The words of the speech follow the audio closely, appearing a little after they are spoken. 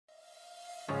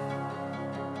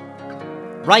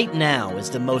Right now is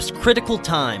the most critical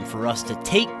time for us to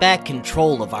take back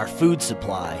control of our food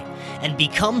supply and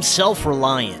become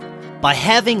self-reliant by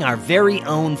having our very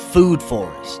own food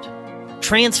forest.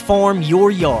 Transform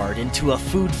your yard into a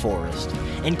food forest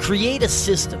and create a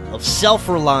system of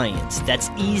self-reliance that's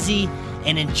easy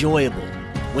and enjoyable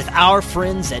with our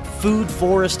friends at Food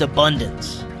Forest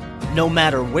Abundance. No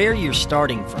matter where you're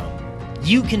starting from,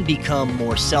 you can become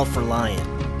more self-reliant.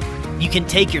 You can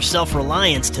take your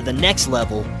self-reliance to the next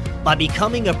level by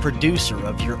becoming a producer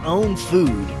of your own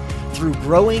food through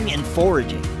growing and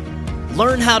foraging.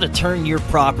 Learn how to turn your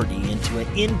property into an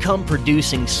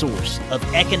income-producing source of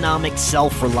economic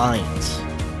self-reliance.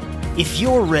 If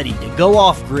you're ready to go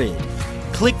off-grid,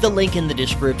 click the link in the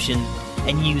description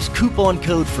and use coupon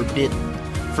code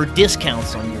FORBIDDEN for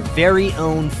discounts on your very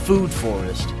own food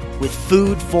forest with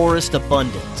Food Forest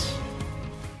Abundance.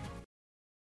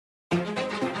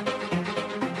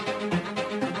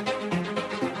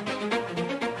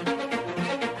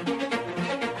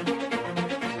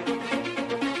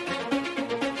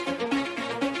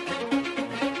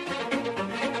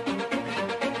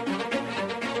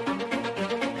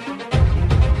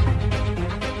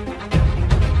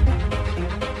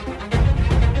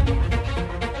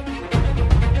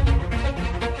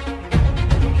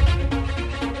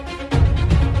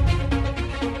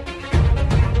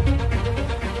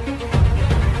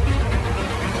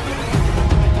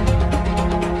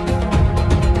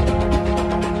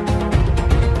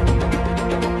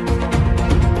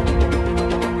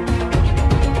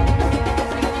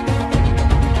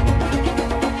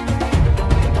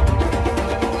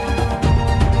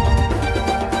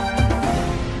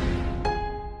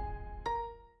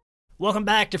 Welcome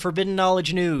back to Forbidden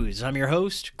Knowledge News. I'm your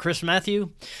host, Chris Matthew.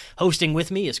 Hosting with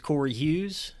me is Corey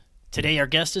Hughes. Today our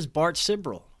guest is Bart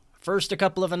Sibrel. First, a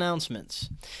couple of announcements.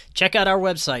 Check out our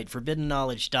website,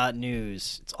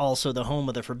 forbiddenknowledge.news. It's also the home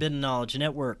of the Forbidden Knowledge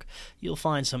Network. You'll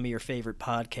find some of your favorite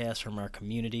podcasts from our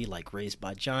community, like Raised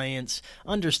by Giants,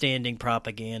 Understanding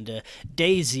Propaganda,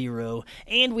 Day Zero,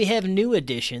 and we have new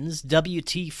additions,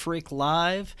 WT Frick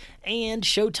Live, and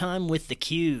Showtime with the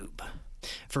Cube.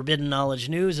 Forbidden Knowledge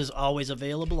News is always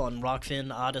available on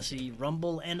Rockfin, Odyssey,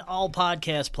 Rumble, and all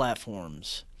podcast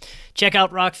platforms. Check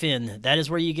out Rockfin. That is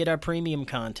where you get our premium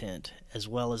content, as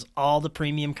well as all the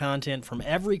premium content from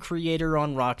every creator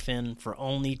on Rockfin for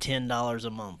only $10 a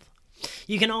month.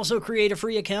 You can also create a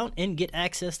free account and get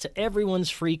access to everyone's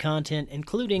free content,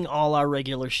 including all our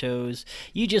regular shows.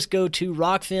 You just go to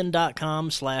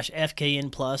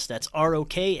rockfin.com/FKN+. That's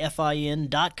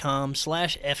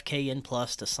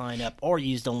ROKFIN.com/FKN+ to sign up, or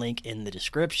use the link in the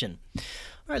description. All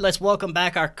right, let's welcome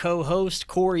back our co-host,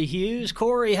 Corey Hughes.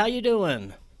 Corey, how you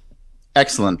doing?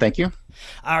 Excellent, thank you.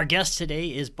 Our guest today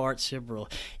is Bart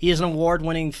Sibrel. He is an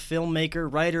award-winning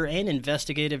filmmaker, writer, and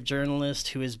investigative journalist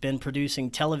who has been producing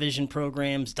television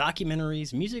programs,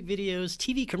 documentaries, music videos,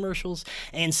 TV commercials,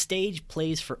 and stage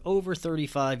plays for over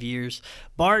 35 years.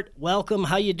 Bart, welcome.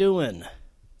 How you doing?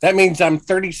 That means I'm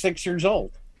 36 years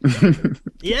old.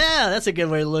 Yeah, that's a good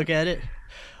way to look at it.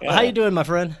 Yeah. Well, how you doing, my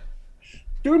friend?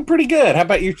 Doing pretty good. How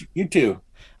about you two?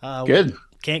 Good.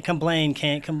 Can't complain.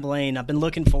 I've been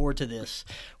looking forward to this.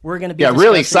 We're going to be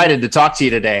really excited to talk to you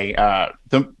today.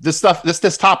 This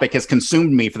topic has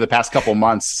consumed me for the past couple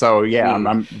months. So yeah,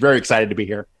 I'm very excited to be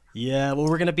here. Yeah, what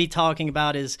we're going to be talking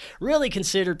about is really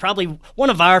considered probably one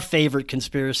of our favorite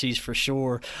conspiracies for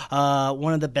sure.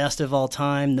 One of the best of all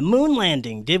time. The moon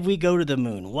landing. Did we go to the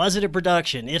moon? Was it a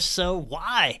production? If so,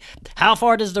 why? How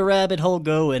far does the rabbit hole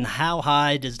go, and how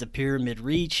high does the pyramid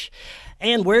reach?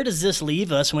 And where does this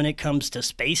leave us when it comes to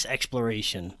space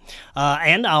exploration?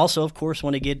 And I also, of course,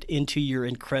 want to get into your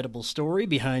incredible story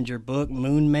behind your book,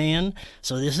 Moon Man.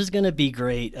 So this is going to be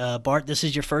great. Bart, this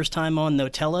is your first time on, though.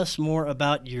 Tell us more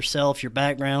about yourself, your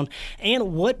background,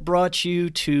 and what brought you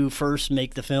to first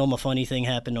make the film A Funny Thing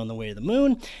Happened on the Way to the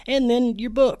Moon, and then your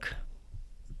book.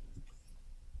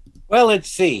 Well, let's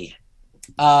see.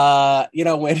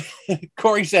 When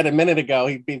Corey said a minute ago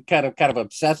he'd been kind of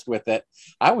obsessed with it,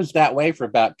 I was that way for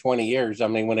about 20 years. I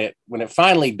mean, when it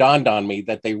finally dawned on me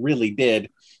that they really did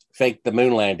fake the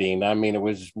moon landing, I mean, it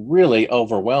was really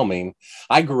overwhelming.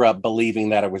 I grew up believing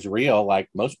that it was real, like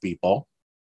most people.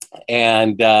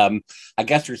 And I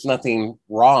guess there's nothing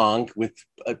wrong with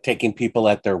taking people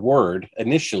at their word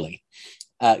initially.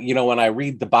 When I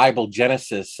read the Bible,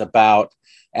 Genesis, about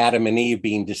Adam and Eve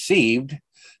being deceived,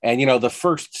 and, the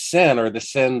first sin, or the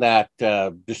sin that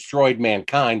destroyed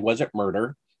mankind, wasn't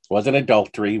murder, wasn't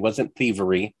adultery, wasn't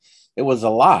thievery. It was a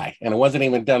lie. And it wasn't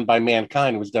even done by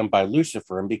mankind. It was done by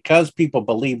Lucifer. And because people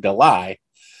believed a lie,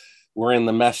 we're in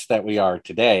the mess that we are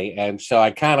today. And so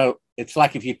it's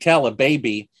like if you tell a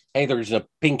baby hey, there's a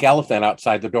pink elephant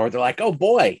outside the door. They're like, oh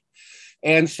boy.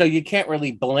 And so you can't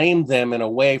really blame them in a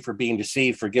way for being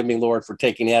deceived. Forgive me, Lord, for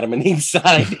taking Adam and Eve's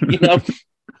side, you know.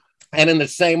 And in the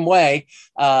same way,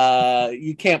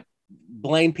 you can't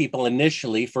blame people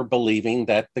initially for believing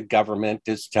that the government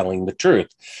is telling the truth.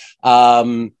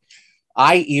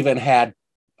 I even had,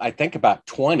 I think, about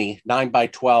 20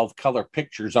 9x12 color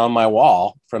pictures on my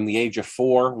wall from the age of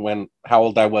 4, when how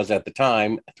old I was at the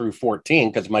time, through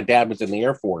 14, because my dad was in the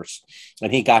Air Force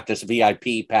and he got this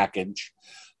VIP package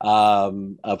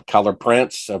of color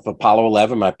prints of Apollo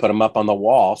 11. I put them up on the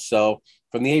wall. So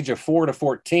from the age of 4 to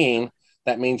 14,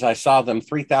 that means I saw them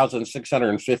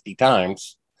 3,650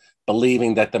 times,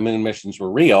 believing that the moon missions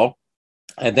were real.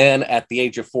 And then at the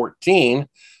age of 14,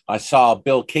 I saw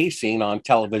Bill Casey on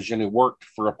television, who worked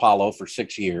for Apollo for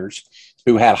 6 years,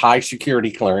 who had high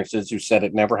security clearances, who said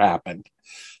it never happened.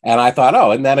 And I thought,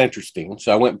 oh, isn't that interesting?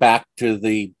 So I went back to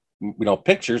the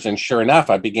pictures, and sure enough,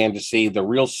 I began to see the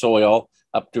real soil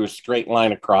up to a straight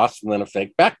line across and then a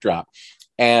fake backdrop.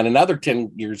 And another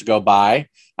 10 years go by,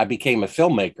 I became a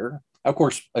filmmaker. Of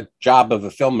course, a job of a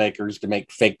filmmaker is to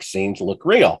make fake scenes look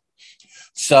real.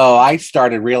 So I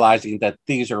started realizing that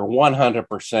these are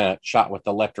 100% shot with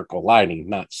electrical lighting,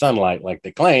 not sunlight like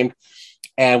they claimed.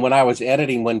 And when I was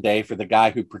editing one day for the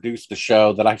guy who produced the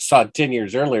show that I saw 10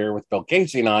 years earlier with Bill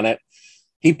Casey on it,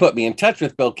 he put me in touch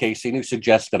with Bill Casey, who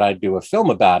suggested I do a film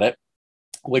about it,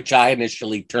 which I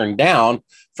initially turned down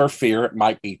for fear it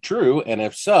might be true. And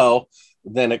if so,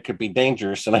 then it could be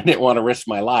dangerous. And I didn't want to risk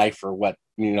my life for what,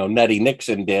 Nutty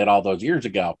Nixon did all those years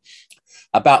ago.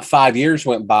 About 5 years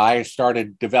went by. I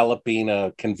started developing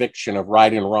a conviction of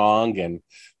right and wrong and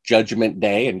Judgment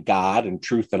Day and God and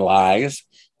truth and lies.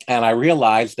 And I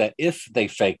realized that if they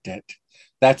faked it,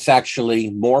 that's actually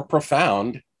more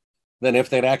profound than if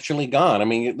they'd actually gone. I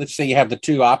mean, let's say you have the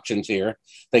two options here.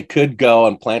 They could go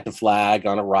and plant a flag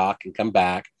on a rock and come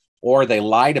back, or they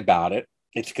lied about it.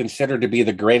 It's considered to be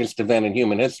the greatest event in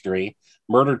human history,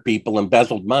 murdered people,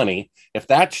 embezzled money. If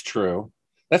that's true,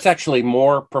 that's actually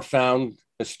more profound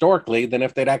historically than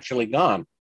if they'd actually gone.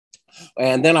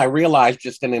 And then I realized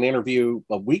just in an interview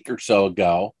a week or so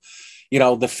ago,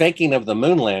 the faking of the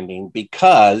moon landing,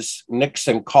 because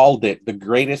Nixon called it the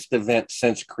greatest event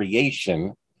since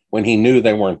creation when he knew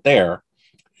they weren't there,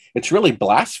 it's really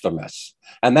blasphemous.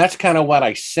 And that's kind of what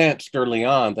I sensed early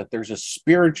on, that there's a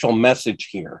spiritual message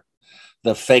here,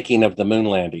 the faking of the moon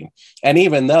landing. And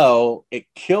even though it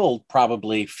killed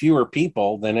probably fewer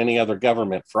people than any other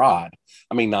government fraud,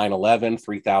 I mean, 9/11,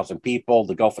 3,000 people,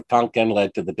 the Gulf of Tonkin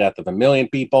led to the death of 1 million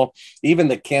people. Even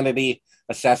the Kennedy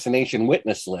assassination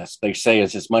witness list, they say,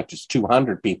 is as much as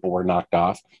 200 people were knocked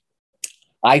off.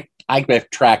 I've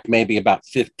tracked maybe about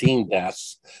 15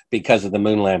 deaths because of the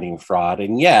moon landing fraud.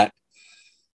 And yet,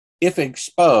 if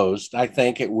exposed, I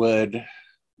think it would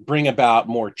bring about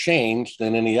more change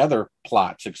than any other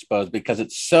plots exposed, because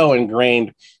it's so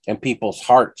ingrained in people's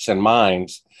hearts and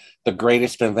minds, the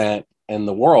greatest event in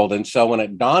the world. And so when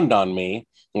it dawned on me,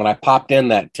 when I popped in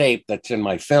that tape that's in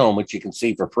my film, which you can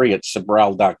see for free at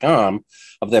Sibrel.com,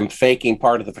 of them faking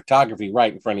part of the photography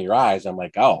right in front of your eyes, I'm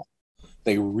like, oh,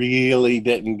 they really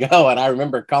didn't go. And I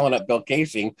remember calling up Bill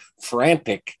Casey,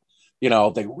 frantic,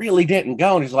 they really didn't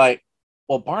go. And he's like,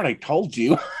 well, Bart, I told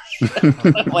you.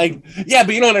 I'm like, yeah,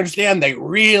 but you don't understand. They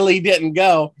really didn't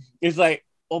go. He's like,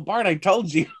 well, Bart, I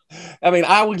told you. I mean,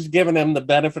 I was giving him the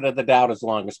benefit of the doubt as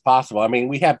long as possible. I mean,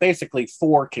 we have basically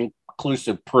 4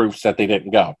 conclusive proofs that they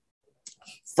didn't go.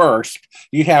 First,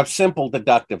 you have simple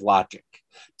deductive logic.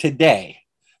 Today,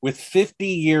 with 50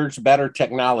 years better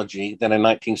technology than in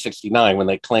 1969, when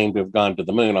they claimed to have gone to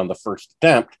the moon on the first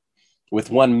attempt, with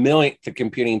 1/millionth the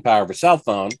computing power of a cell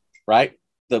phone, right?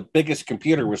 The biggest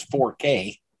computer was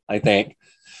 4K, I think.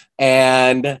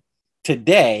 And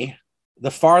today, the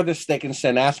farthest they can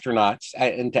send astronauts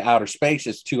into outer space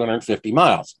is 250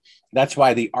 miles. That's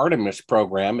why the Artemis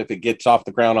program, if it gets off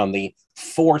the ground on the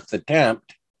 4th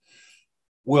attempt,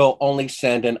 will only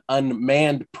send an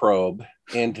unmanned probe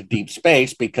into deep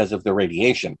space because of the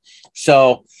radiation.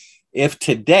 So if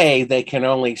today they can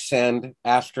only send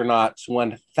astronauts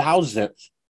 1,000th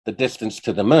the distance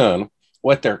to the moon,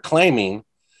 what they're claiming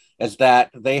is that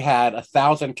they had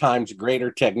 1,000 times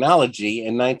greater technology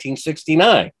in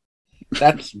 1969.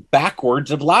 That's backwards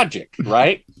of logic,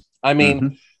 right? I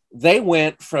mean, they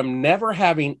went from never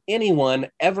having anyone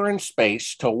ever in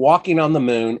space to walking on the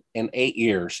moon in 8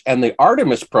 years. And the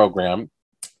Artemis program,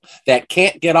 that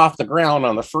can't get off the ground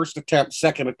on the first attempt,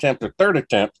 second attempt, or third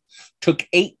attempt, took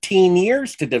 18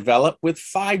 years to develop with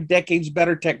 5 decades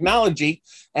better technology.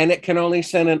 And it can only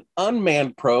send an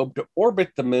unmanned probe to orbit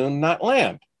the moon, not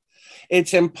land.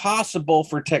 It's impossible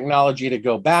for technology to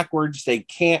go backwards. They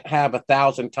can't have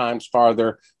 1,000 times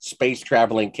farther space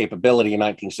traveling capability in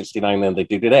 1969 than they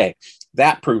do today.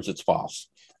 That proves it's false.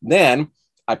 Then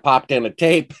I popped in a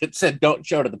tape that said, don't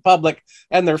show to the public.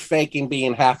 And they're faking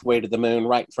being halfway to the moon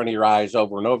right in front of your eyes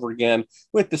over and over again,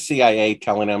 with the CIA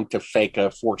telling them to fake a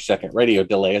 4-second radio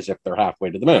delay as if they're halfway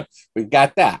to the moon. We've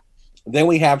got that. Then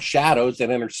we have shadows that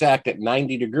intersect at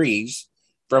 90 degrees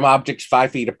from objects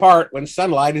 5 feet apart when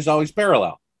sunlight is always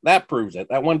parallel. That proves it.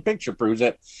 That one picture proves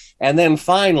it. And then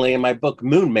finally, in my book,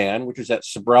 Moon Man, which is at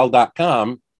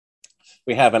Sibrel.com,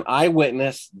 we have an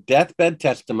eyewitness deathbed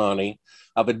testimony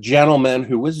of a gentleman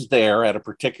who was there at a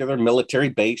particular military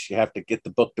base. You have to get the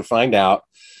book to find out.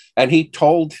 And he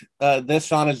told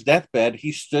this on his deathbed.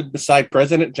 He stood beside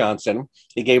President Johnson.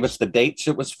 He gave us the dates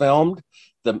it was filmed,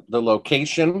 the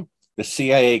location, the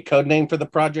CIA code name for the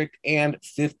project, and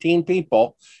 15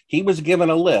 people. He was given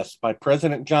a list by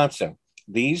President Johnson.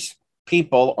 These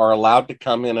people are allowed to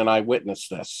come in and eyewitness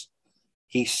this.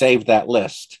 He saved that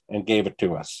list and gave it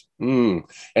to us. And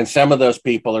some of those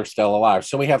people are still alive.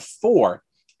 So we have 4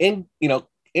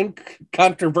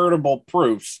 incontrovertible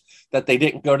proofs that they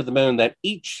didn't go to the moon, that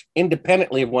each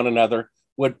independently of one another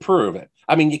would prove it.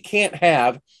 I mean, you can't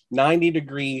have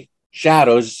 90-degree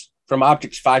shadows from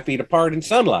objects 5 feet apart in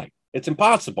sunlight. It's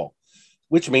impossible,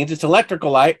 which means it's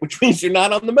electrical light, which means you're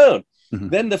not on the moon. Mm-hmm.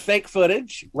 Then the fake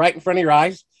footage right in front of your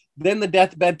eyes. Then the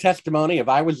deathbed testimony of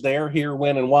I was there, here,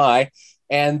 when, and why.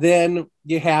 And then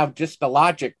you have just the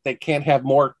logic that can't have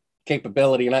more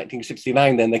capability in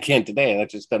 1969 than they can today. That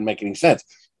just doesn't make any sense.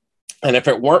 And if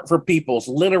it weren't for people's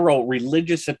literal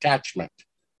religious attachment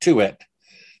to it,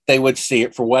 they would see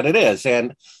it for what it is.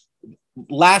 And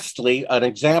lastly, an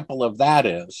example of that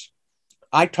is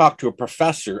I talked to a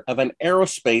professor of an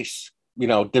aerospace,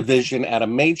 division at a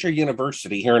major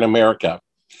university here in America.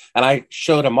 And I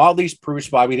showed him all these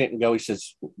proofs why we didn't go. He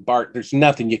says, Bart, there's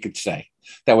nothing you could say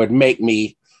that would make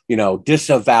me,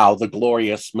 disavow the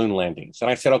glorious moon landings. And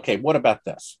I said, okay, what about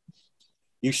this?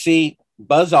 You see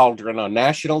Buzz Aldrin on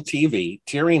national TV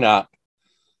tearing up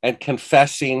and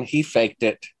confessing he faked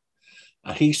it.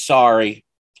 He's sorry.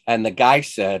 And the guy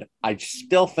said, I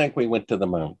still think we went to the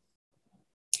moon.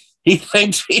 He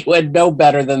thinks he would know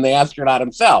better than the astronaut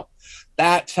himself.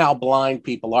 That's how blind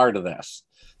people are to this.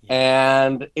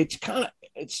 And it's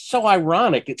so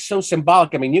ironic. It's so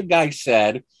symbolic. I mean, you guys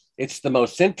said it's the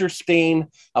most interesting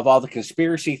of all the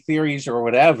conspiracy theories or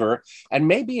whatever. And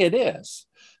maybe it is.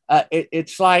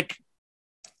 It's like,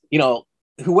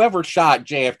 whoever shot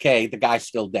JFK, the guy's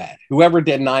still dead. Whoever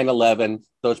did 9/11,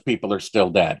 those people are still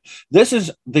dead. This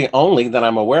is the only that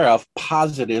I'm aware of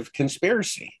positive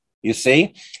conspiracy, you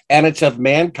see? And it's of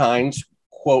mankind's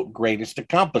quote, greatest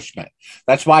accomplishment.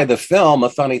 That's why the film, A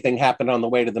Funny Thing Happened on the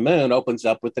Way to the Moon, opens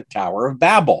up with the Tower of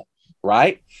Babel,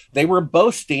 right? They were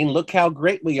boasting, look how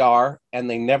great we are, and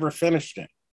they never finished it.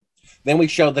 Then we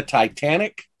show the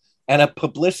Titanic and a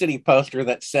publicity poster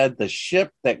that said the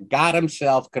ship that God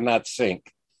himself could not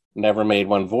sink. Never made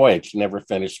one voyage, never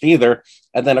finished either.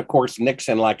 And then, of course,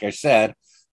 Nixon, like I said,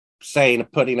 saying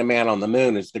putting a man on the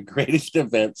moon is the greatest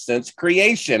event since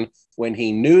creation, when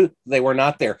he knew they were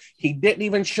not there. He didn't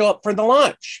even show up for the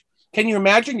launch. Can you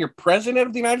imagine you're president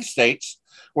of the United States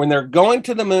when they're going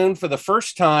to the moon for the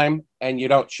first time and you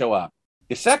don't show up?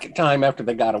 The second time after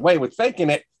they got away with faking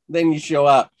it, then you show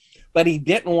up. But he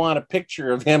didn't want a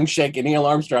picture of him shaking Neil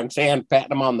Armstrong's hand,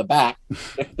 patting him on the back.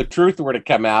 If the truth were to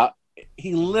come out,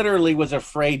 he literally was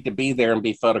afraid to be there and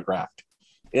be photographed.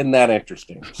 Isn't that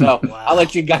interesting? So wow. I'll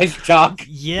let you guys talk.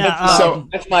 Yeah.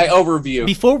 That's my overview.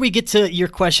 Before we get to your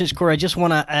questions, Corey, I just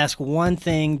want to ask one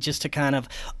thing just to kind of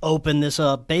open this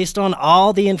up. Based on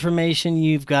all the information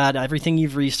you've got, everything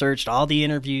you've researched, all the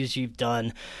interviews you've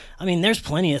done, I mean, there's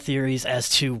plenty of theories as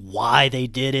to why they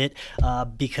did it.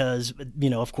 Because,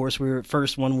 of course, we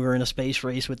were in a space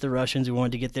race with the Russians. We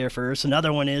wanted to get there first.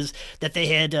 Another one is that they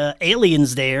had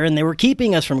aliens there and they were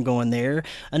keeping us from going there.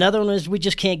 Another one is we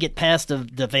just can't get past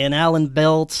the Van Allen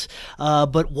belts.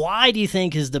 But why do you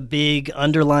think is the big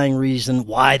underlying reason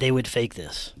why they would fake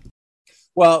this?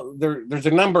 Well, there's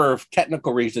a number of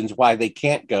technical reasons why they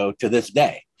can't go to this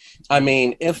day. I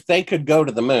mean, if they could go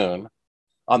to the moon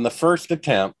on the first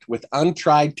attempt with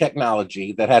untried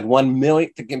technology that had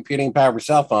 1/1,000th the computing power of a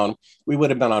cell phone, we would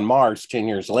have been on Mars 10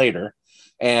 years later.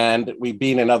 And we'd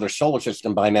be in another solar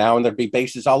system by now, and there'd be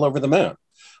bases all over the moon.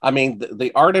 I mean,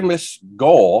 the Artemis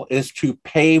goal is to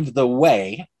pave the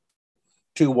way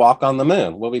to walk on the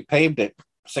moon. Well, we paved it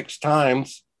 6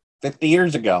 times 50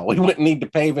 years ago. We wouldn't need to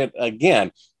pave it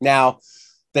again. Now,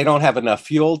 they don't have enough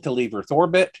fuel to leave Earth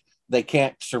orbit. They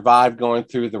can't survive going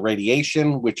through the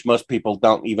radiation, which most people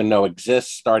don't even know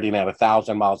exists, starting at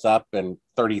 1,000 miles up and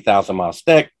 30,000 miles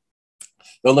thick.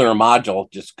 The lunar module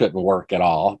just couldn't work at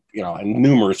all, in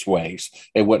numerous ways.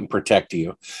 It wouldn't protect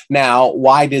you. Now,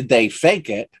 why did they fake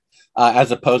it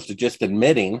as opposed to just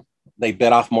admitting they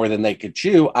bit off more than they could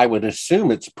chew? I would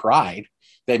assume it's pride.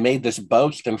 They made this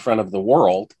boast in front of the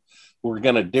world. We're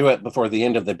going to do it before the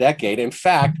end of the decade. In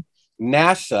fact,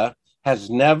 NASA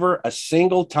has never a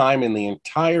single time in the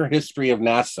entire history of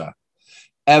NASA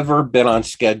ever been on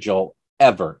schedule,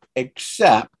 ever,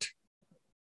 except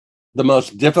the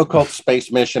most difficult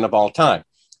space mission of all time.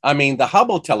 I mean, the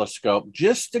Hubble telescope,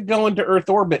 just to go into Earth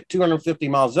orbit 250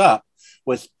 miles up,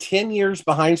 was 10 years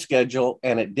behind schedule,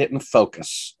 and it didn't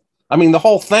focus. I mean, the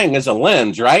whole thing is a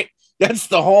lens, right? That's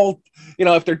the whole,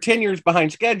 if they're 10 years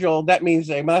behind schedule, that means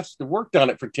they must have worked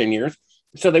on it for 10 years.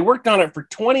 So they worked on it for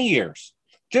 20 years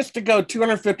just to go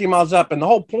 250 miles up. And the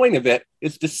whole point of it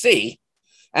is to see.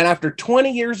 And after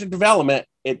 20 years of development,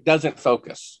 it doesn't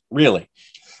focus, really.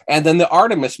 And then the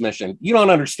Artemis mission, you don't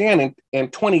understand,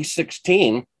 in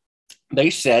 2016, they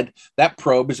said that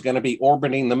probe is going to be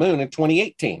orbiting the moon in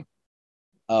 2018.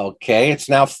 Okay, it's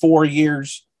now 4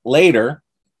 years later,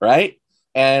 right?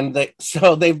 And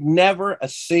so they've never a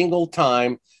single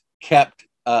time kept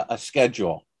a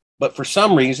schedule. But for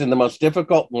some reason, the most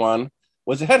difficult one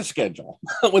was ahead of schedule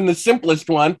when the simplest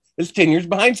one is 10 years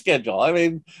behind schedule. I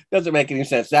mean, it doesn't make any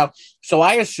sense. Now, so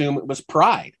I assume it was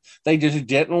pride. They just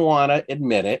didn't want to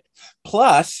admit it.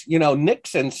 Plus,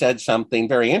 Nixon said something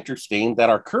very interesting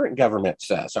that our current government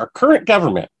says. Our current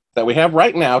government that we have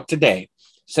right now today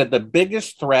said the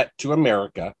biggest threat to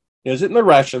America isn't the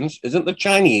Russians, isn't the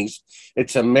Chinese,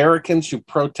 it's Americans who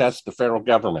protest the federal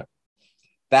government.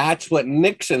 That's what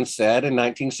Nixon said in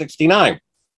 1969.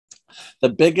 The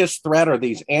biggest threat are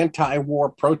these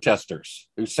anti-war protesters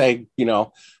who say,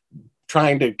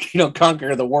 trying to,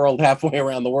 conquer the world halfway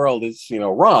around the world is,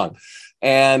 wrong.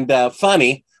 And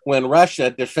funny, when Russia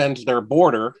defends their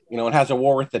border, and has a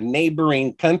war with a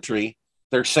neighboring country,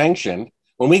 they're sanctioned.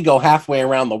 When we go halfway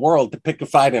around the world to pick a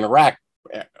fight in Iraq,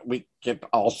 we get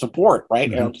all support, right?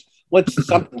 Mm-hmm.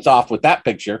 Something's off with that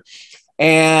picture.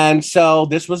 And so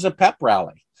this was a pep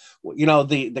rally.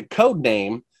 The code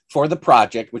name for the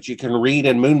project, which you can read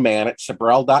in Moonman at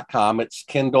Sibrel.com. It's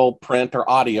Kindle, print, or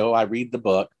audio. I read the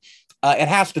book. It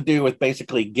has to do with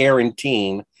basically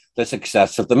guaranteeing the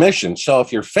success of the mission. So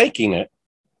if you're faking it,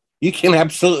 you can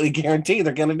absolutely guarantee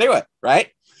they're going to do it, right?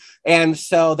 And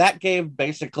so that gave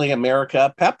basically America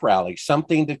a pep rally,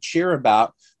 something to cheer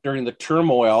about during the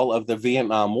turmoil of the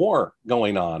Vietnam War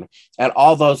going on and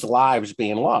all those lives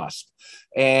being lost.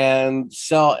 And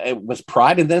so it was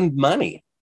pride and then money.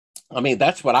 I mean,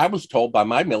 that's what I was told by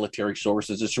my military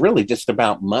sources. It's really just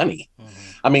about money. Mm-hmm.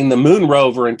 I mean, the moon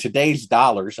rover in today's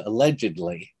dollars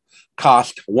allegedly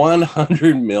cost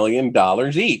 $100 million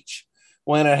each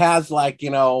when it has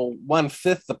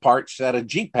 1/5 the parts that a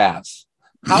Jeep has.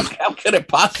 How could it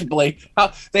possibly?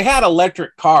 They had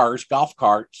electric cars, golf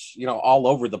carts, all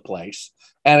over the place.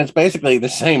 And it's basically the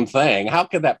same thing. How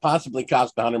could that possibly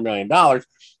cost $100 million?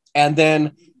 And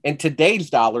then in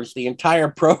today's dollars, the entire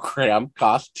program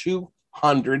costs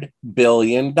 $200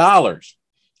 billion.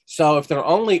 So if they're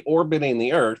only orbiting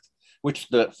the Earth, which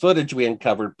the footage we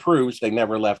uncovered proves they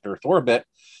never left Earth orbit,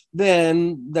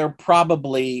 then they're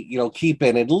probably,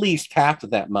 keeping at least half of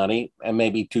that money and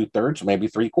maybe 2/3, maybe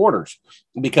 3/4,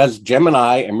 because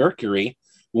Gemini and Mercury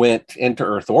went into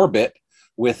Earth orbit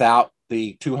without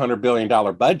the $200 billion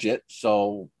budget.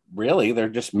 So really, they're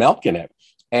just milking it.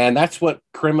 And that's what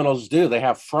criminals do. They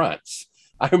have fronts.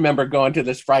 I remember going to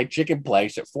this fried chicken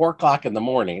place at 4:00 in the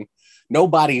morning.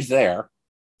 Nobody's there.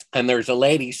 And there's a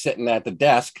lady sitting at the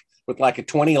desk with like a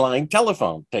 20-line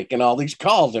telephone, taking all these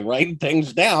calls and writing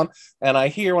things down. And I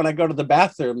hear when I go to the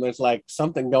bathroom, there's like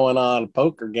something going on, a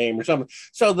poker game or something.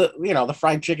 So the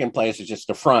fried chicken place is just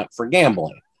a front for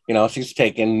gambling. She's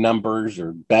taking numbers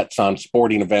or bets on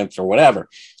sporting events or whatever.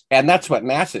 And that's what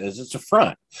NASA is. It's a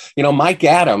front. Mike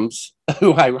Adams,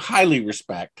 who I highly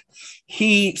respect,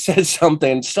 he said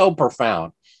something so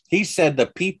profound. He said the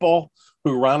people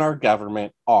who run our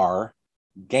government are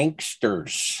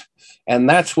gangsters. And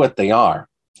that's what they are.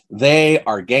 They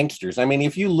are gangsters. I mean,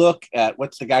 if you look at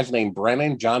what's the guy's name,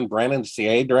 John Brennan,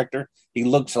 CIA director, he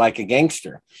looks like a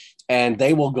gangster. And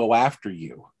they will go after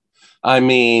you. I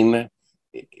mean,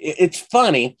 it's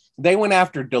funny. They went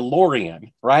after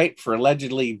DeLorean, right, for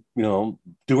allegedly,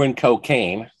 doing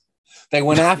cocaine. They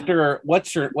went after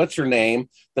what's her name,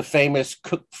 the famous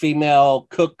female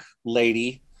cook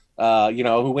lady,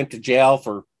 who went to jail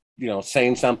for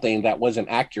saying something that wasn't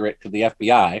accurate to the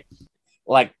FBI.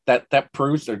 like that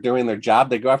proves they're doing their job.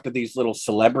 They go after these little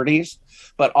celebrities,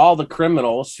 but all the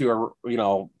criminals who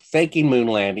are, faking moon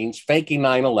landings, faking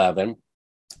 9/11,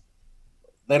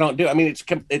 they don't do. I mean,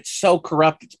 it's so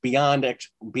corrupt. It's beyond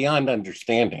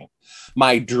understanding.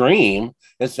 My dream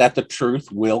is that the truth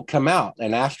will come out.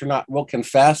 An astronaut will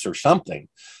confess or something,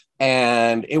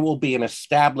 and it will be an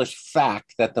established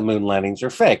fact that the moon landings are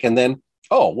fake. And then,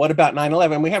 what about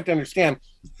 9/11? We have to understand.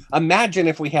 Imagine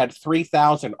if we had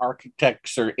 3,000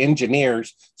 architects or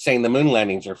engineers saying the moon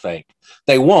landings are fake.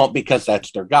 They won't, because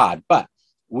that's their God. But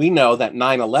we know that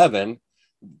 9/11,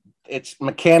 it's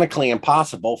mechanically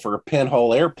impossible for a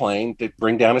pinhole airplane to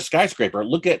bring down a skyscraper.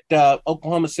 Look at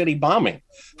Oklahoma City bombing.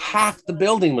 Half the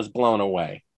building was blown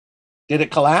away. Did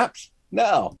it collapse?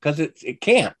 No, because it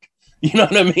can't. You know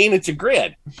what I mean? It's a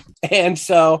grid. And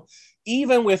so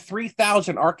even with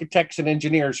 3,000 architects and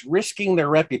engineers risking their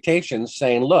reputations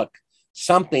saying, look,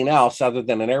 something else other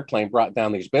than an airplane brought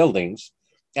down these buildings.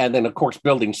 And then, of course,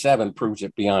 Building 7 proves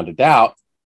it beyond a doubt.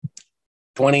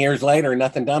 20 years later,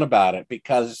 nothing done about it,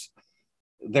 because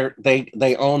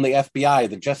they own the FBI,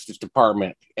 the Justice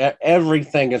Department.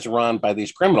 Everything is run by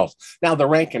these criminals. Now, the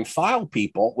rank and file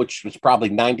people, which was probably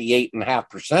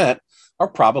 98.5%, are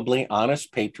probably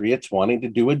honest patriots wanting to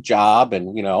do a job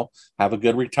and, have a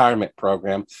good retirement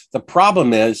program. The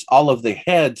problem is all of the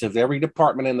heads of every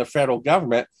department in the federal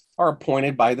government are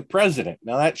appointed by the president.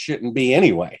 Now, that shouldn't be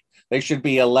anyway. They should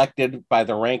be elected by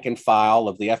the rank and file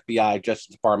of the FBI,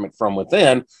 Justice Department from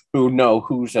within, who know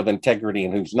who's of integrity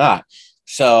and who's not.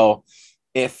 So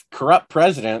if corrupt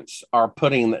presidents are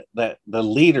putting the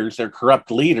leaders, their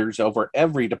corrupt leaders, over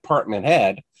every department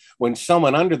head, when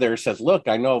someone under there says, look,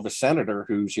 I know of a senator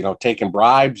who's, taking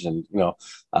bribes and,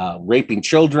 raping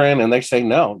children, and they say,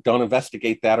 no, don't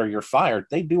investigate that or you're fired.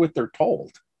 They do what they're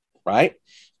told, right?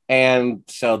 And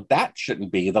so that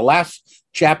shouldn't be. The last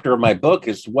chapter of my book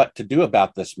is what to do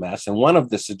about this mess. And one of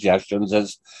the suggestions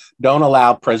is don't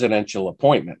allow presidential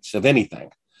appointments of anything,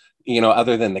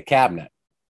 other than the cabinet.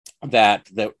 That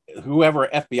whoever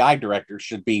FBI director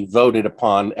should be voted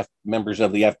upon members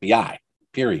of the FBI,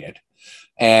 period.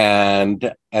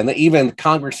 And even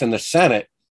Congress and the Senate,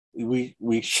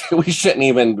 we shouldn't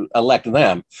even elect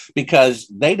them, because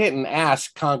they didn't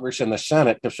ask Congress and the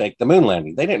Senate to fake the moon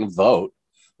landing. They didn't vote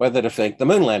whether to fake the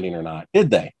moon landing or not, did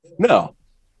they? No.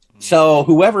 So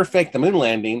whoever faked the moon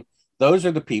landing, those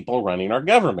are the people running our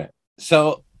government.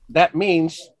 So that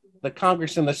means the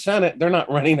Congress and the Senate, they're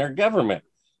not running our government.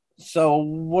 So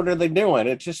what are they doing?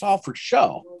 It's just all for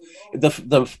show.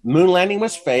 The moon landing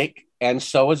was fake, and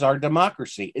so is our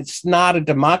democracy. It's not a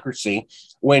democracy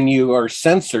when you are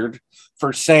censored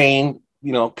for saying,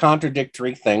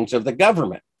 contradictory things of the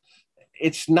government.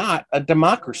 It's not a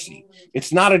democracy.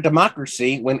 It's not a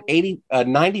democracy when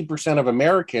 90% of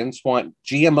Americans want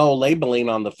GMO labeling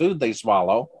on the food they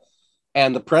swallow,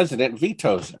 and the president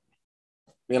vetoes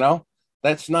it.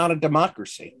 That's not a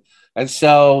democracy. And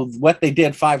so what they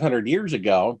did 500 years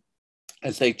ago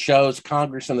is they chose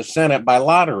Congress and the Senate by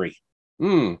lottery.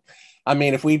 I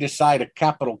mean, if we decide a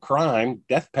capital crime,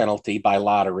 death penalty by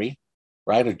lottery,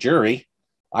 right, a jury,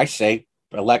 I say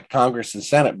elect Congress and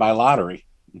Senate by lottery.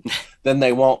 Then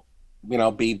they won't,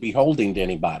 be beholden to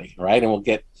anybody, right? And we'll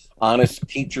get honest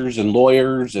teachers and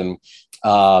lawyers and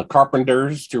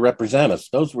carpenters to represent us.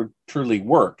 Those would truly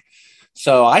work.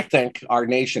 So I think our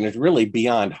nation is really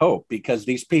beyond hope, because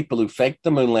these people who faked the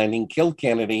moon landing, killed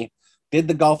Kennedy, did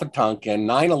the Gulf of Tonkin,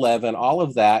 9/11, all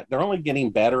of that, they're only getting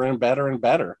better and better and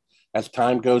better as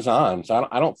time goes on. So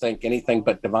I don't think anything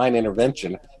but divine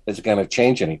intervention is going to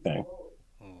change anything.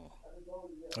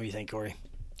 What do you think, Corey?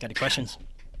 Got any questions?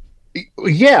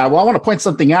 Yeah, well, I want to point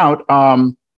something out.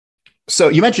 So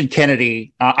you mentioned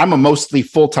Kennedy. I'm a mostly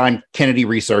full-time Kennedy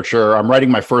researcher. I'm writing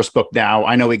my first book now.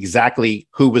 I know exactly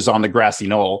who was on the grassy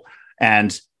knoll.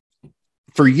 And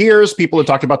for years, people had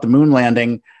talked about the moon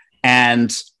landing,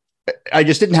 and I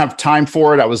just didn't have time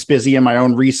for it. I was busy in my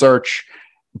own research.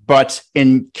 But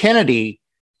in Kennedy,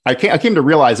 I came to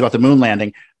realize about the moon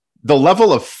landing, the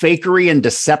level of fakery and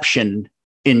deception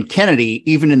in Kennedy,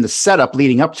 even in the setup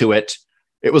leading up to it,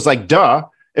 it was like, duh.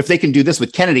 If they can do this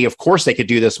with Kennedy, of course they could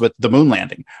do this with the moon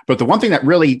landing. But the one thing that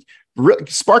really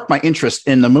sparked my interest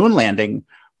in the moon landing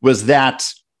was that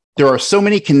there are so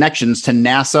many connections to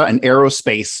NASA and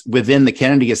aerospace within the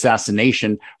Kennedy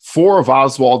assassination. 4 of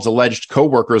Oswald's alleged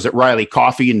co-workers at Riley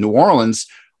Coffee in New Orleans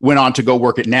went on to go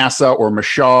work at NASA or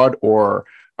Michaud or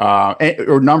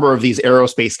a number of these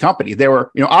aerospace companies. They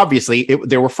were, obviously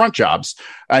they were front jobs.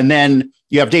 And then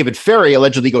you have David Ferrie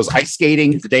allegedly goes ice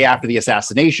skating the day after the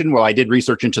assassination. Well, I did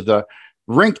research into the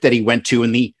rink that he went to,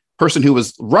 and the person who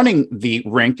was running the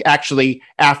rink, actually,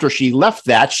 after she left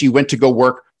that, she went to go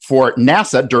work for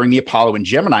NASA during the Apollo and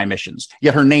Gemini missions.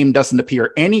 Yet her name doesn't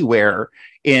appear anywhere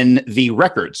in the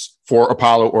records for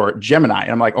Apollo or Gemini.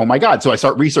 And I'm like, oh my God. So I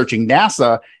start researching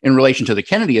NASA in relation to the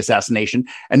Kennedy assassination.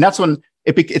 And that's when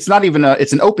it's not even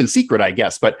it's an open secret, I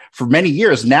guess. But for many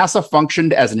years, NASA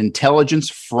functioned as an intelligence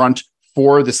front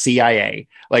for the CIA.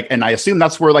 And I assume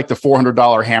that's where the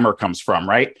 $400 hammer comes from,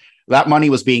 right? That money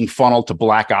was being funneled to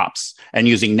black ops and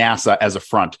using NASA as a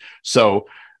front. So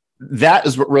that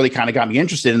is what really kind of got me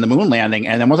interested in the moon landing.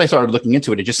 And then once I started looking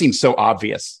into it, it just seemed so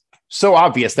obvious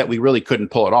that we really couldn't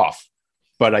pull it off.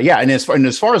 But yeah, and as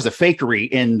far as the fakery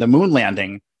in the moon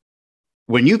landing,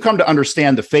 when you come to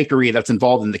understand the fakery that's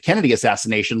involved in the Kennedy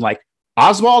assassination,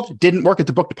 Oswald didn't work at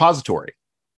the book depository.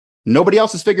 Nobody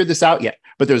else has figured this out yet,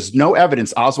 but there's no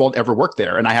evidence Oswald ever worked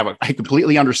there. And I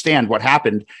completely understand what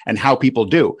happened and how people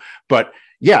do. But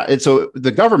yeah, so the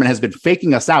government has been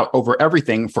faking us out over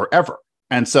everything forever.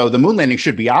 And so the moon landing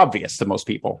should be obvious to most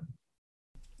people.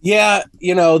 Yeah,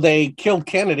 they killed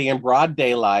Kennedy in broad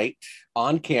daylight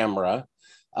on camera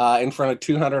in front of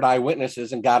 200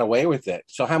 eyewitnesses and got away with it.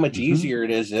 So how much easier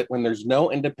it is when there's no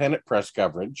independent press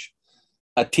coverage,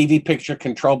 a TV picture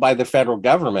controlled by the federal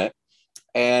government,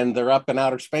 and they're up in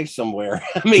outer space somewhere.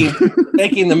 I mean,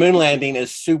 making the moon landing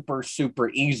is super, super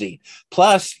easy.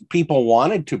 Plus, people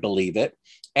wanted to believe it.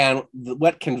 And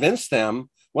what convinced them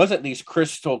wasn't these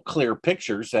crystal clear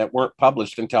pictures that weren't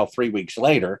published until 3 weeks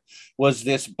later, was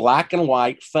this black and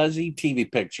white fuzzy TV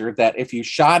picture that if you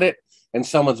shot it in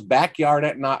someone's backyard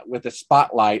at night with a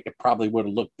spotlight, it probably would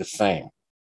have looked the same.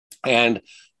 And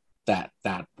that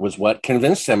was what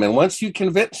convinced them. And once you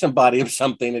convince somebody of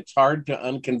something, it's hard to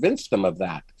unconvince them of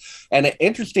that. And an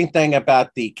interesting thing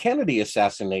about the Kennedy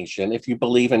assassination, if you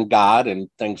believe in God and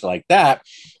things like that,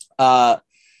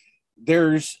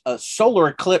 there's a solar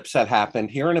eclipse that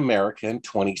happened here in America in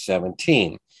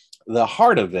 2017. The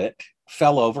heart of it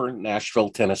fell over Nashville,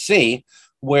 Tennessee,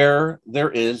 where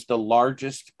there is the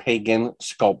largest pagan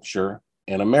sculpture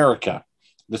in America.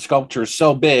 The sculpture is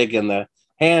so big, and the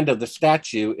hand of the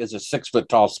statue is a 6 foot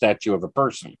tall statue of a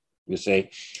person, you see.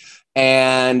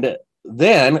 And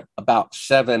then about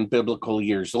 7 biblical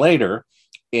years later,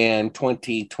 in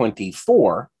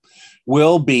 2024,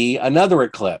 will be another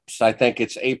eclipse. I think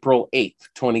it's April 8th,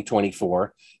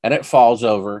 2024, and it falls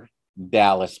over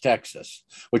Dallas, Texas,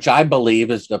 which I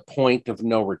believe is the point of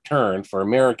no return for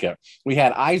America. We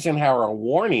had Eisenhower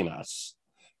warning us,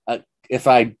 if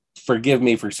I forgive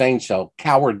me for saying so,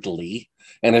 cowardly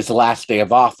in his last day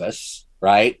of office,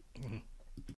 right?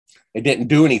 It didn't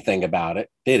do anything about it,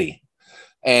 did he?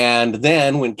 And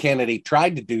then when Kennedy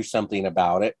tried to do something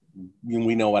about it,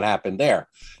 we know what happened there.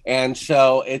 And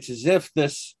so it's as if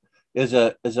this is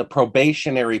a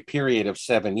probationary period of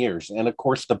 7 years. And of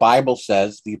course, the Bible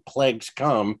says the plagues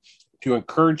come to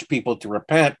encourage people to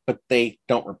repent, but they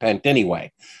don't repent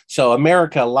anyway. So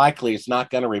America likely is not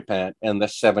going to repent in the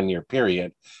 7 year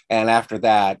period. And after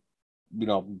that,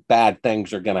 bad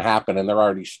things are going to happen, and they're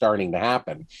already starting to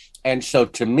happen. And so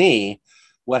to me,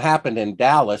 what happened in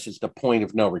Dallas is the point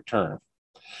of no return.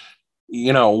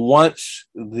 Once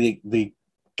the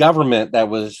government that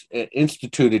was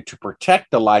instituted to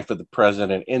protect the life of the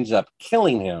president ends up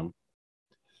killing him,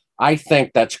 I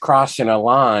think that's crossing a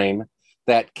line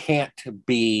that can't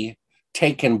be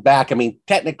taken back. I mean,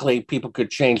 technically, people could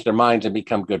change their minds and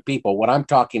become good people. What I'm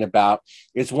talking about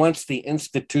is once the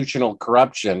institutional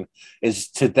corruption is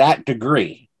to that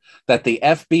degree that the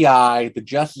FBI, the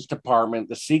Justice Department,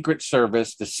 the Secret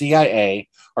Service, the CIA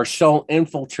are so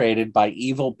infiltrated by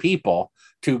evil people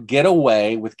to get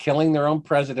away with killing their own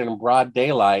president in broad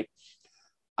daylight,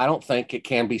 I don't think it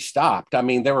can be stopped. I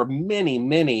mean, there were many,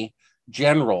 many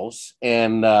generals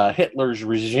in Hitler's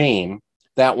regime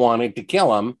that wanted to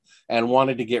kill him and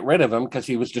wanted to get rid of him because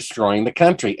he was destroying the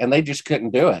country, and they just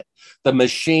couldn't do it. The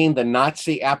machine, the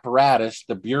Nazi apparatus,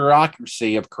 the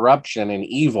bureaucracy of corruption and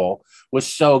evil was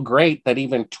so great that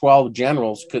even 12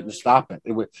 generals couldn't stop it.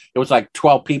 It was like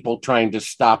 12 people trying to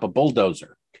stop a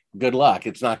bulldozer. Good luck.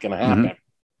 It's not going to happen.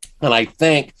 Mm-hmm. And I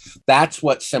think that's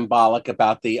what's symbolic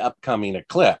about the upcoming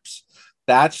eclipse.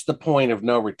 That's the point of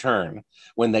no return,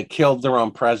 when they killed their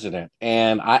own president.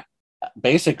 And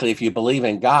basically, if you believe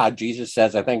in God, Jesus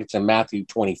says, I think it's in Matthew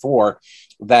 24,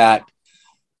 that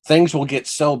things will get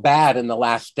so bad in the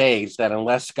last days that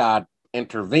unless God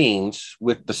intervenes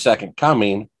with the second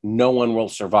coming, no one will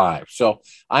survive. So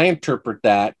I interpret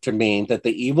that to mean that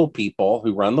the evil people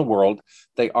who run the world,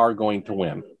 they are going to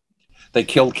win. They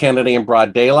killed Kennedy in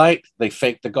broad daylight. They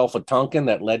faked the Gulf of Tonkin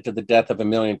that led to the death of 1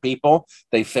 million people.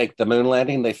 They faked the moon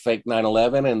landing. They faked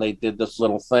 9/11, and they did this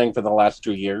little thing for the last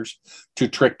 2 years to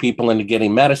trick people into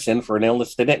getting medicine for an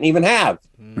illness they didn't even have.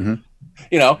 Mm-hmm.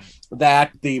 You know,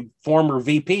 that the former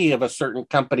VP of a certain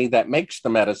company that makes the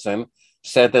medicine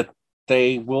said that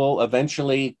they will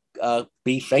eventually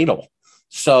be fatal.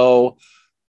 So,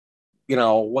 you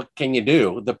know, what can you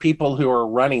do? The people who are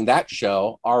running that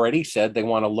show already said they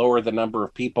want to lower the number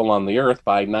of people on the earth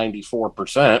by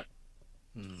 94%.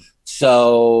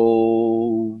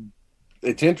 So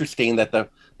it's interesting that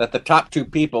the top two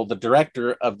people, the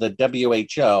director of the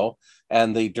WHO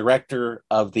and the director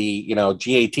of the, you know,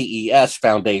 GATES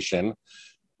Foundation,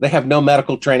 they have no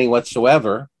medical training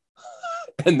whatsoever.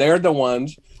 And they're the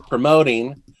ones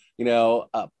promoting, you know,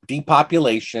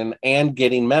 depopulation and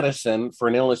getting medicine for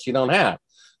an illness you don't have.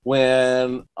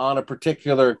 When on a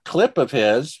particular clip of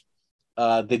his,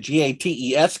 the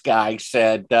GATES guy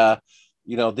said,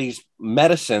 you know, these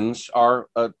medicines are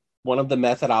one of the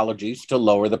methodologies to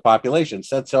lower the population,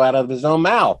 said so out of his own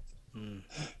mouth,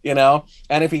 you know,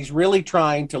 and if he's really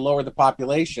trying to lower the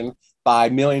population by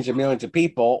millions and millions of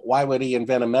people, why would he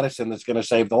invent a medicine that's going to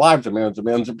save the lives of millions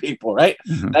of people, right?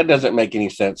 Mm-hmm. That doesn't make any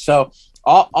sense. So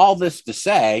all this to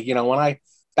say, you know,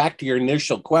 back to your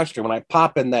initial question, when I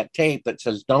pop in that tape that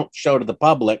says, don't show to the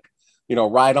public, you know,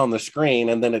 right on the screen,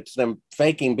 and then it's them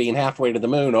faking being halfway to the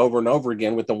moon over and over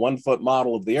again with the 1 foot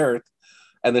model of the earth,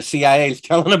 and the CIA is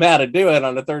telling them how to do it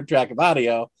on the third track of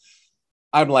audio,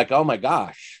 I'm like, oh my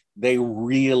gosh, they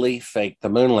really faked the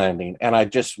moon landing. And I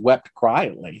just wept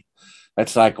quietly.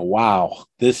 It's like, wow,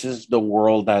 this is the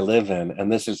world I live in,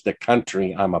 and this is the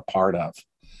country I'm a part of.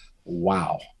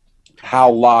 Wow.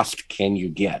 How lost can you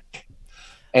get?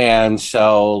 And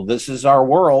so this is our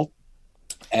world,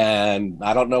 and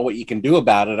I don't know what you can do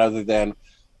about it other than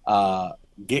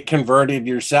get converted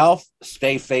yourself,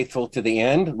 stay faithful to the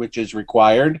end, which is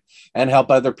required, and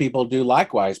help other people do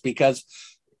likewise. Because,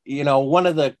 you know, one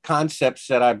of the concepts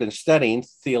that I've been studying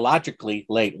theologically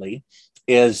lately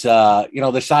is, you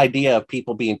know, this idea of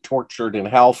people being tortured in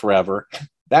hell forever.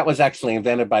 That was actually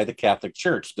invented by the Catholic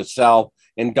Church to sell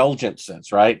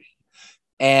indulgences, right?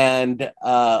 And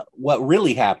what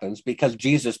really happens, because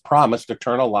Jesus promised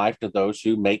eternal life to those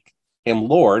who make him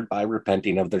Lord by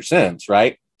repenting of their sins,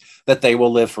 right? That they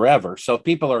will live forever. So if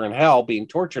people are in hell being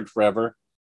tortured forever,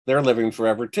 they're living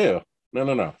forever too.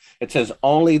 No. It says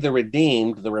only the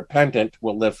redeemed, the repentant,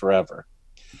 will live forever.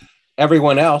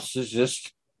 Everyone else is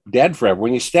just dead forever.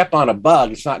 When you step on a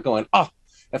bug, it's not going, oh,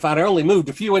 if I'd only moved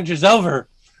a few inches over,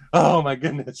 oh my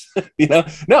goodness. You know,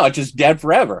 no, it's just dead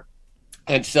forever.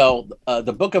 And so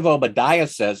the book of Obadiah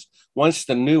says, once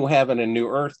the new heaven and new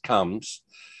earth comes,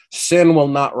 sin will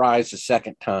not rise a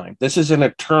second time. This is an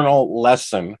eternal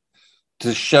lesson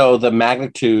to show the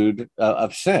magnitude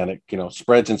of sin. It, you know,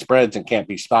 spreads and spreads and can't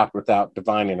be stopped without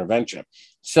divine intervention.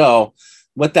 So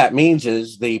what that means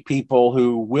is the people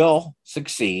who will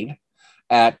succeed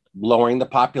at lowering the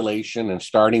population and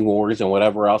starting wars and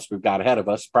whatever else we've got ahead of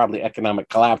us, probably economic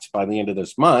collapse by the end of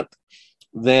this month,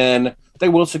 then they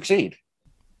will succeed.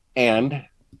 And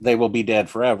they will be dead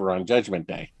forever on Judgment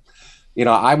Day. You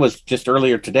know, I was just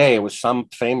earlier today, it was some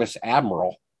famous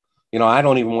admiral. You know, I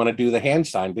don't even want to do the hand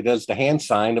sign, but he does the hand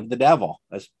sign of the devil.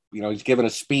 As you know, he's given a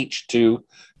speech to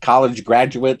college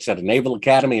graduates at a naval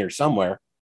academy or somewhere.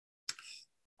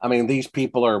 I mean, these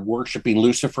people are worshiping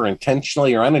Lucifer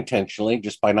intentionally or unintentionally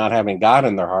just by not having God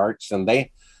in their hearts. And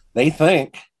they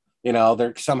think, you know,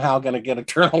 they're somehow going to get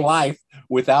eternal life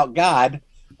without God.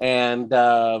 And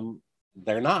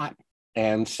they're not.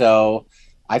 And so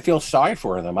I feel sorry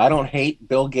for them. I don't hate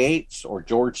Bill Gates or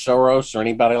George Soros or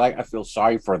anybody like. I feel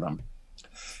sorry for them.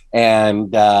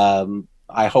 And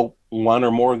I hope one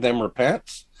or more of them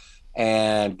repents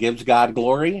and gives God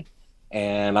glory.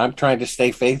 And I'm trying to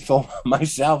stay faithful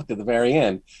myself to the very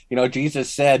end. You know, Jesus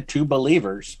said to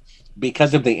believers,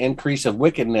 because of the increase of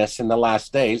wickedness in the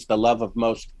last days, the love of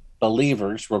most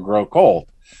believers will grow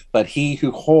cold. But he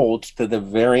who holds to the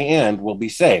very end will be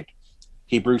saved.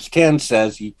 Hebrews 10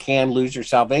 says you can lose your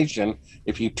salvation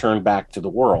if you turn back to the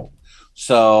world.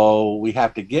 So we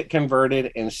have to get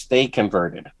converted and stay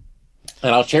converted.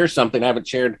 And I'll share something I haven't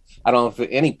shared, I don't know if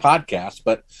any podcast,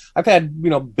 but I've had, you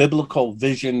know, biblical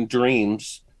vision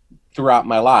dreams throughout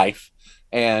my life.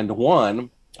 And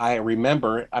one, I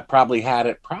remember I probably had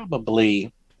it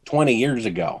 20 years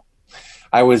ago.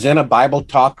 I was in a Bible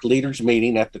Talk leaders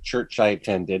meeting at the church I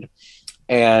attended,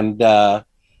 and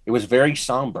it was very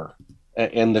somber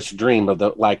in this dream of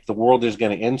the world is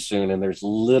going to end soon, and there's a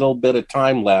little bit of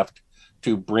time left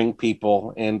to bring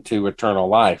people into eternal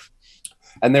life.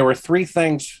 And there were three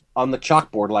things on the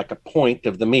chalkboard like a point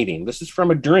of the meeting. This is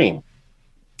from a dream.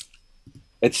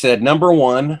 It said, number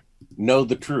 1, know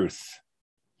the truth.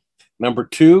 Number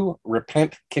 2,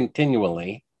 repent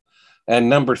continually. And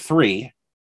number 3,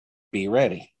 be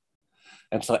ready.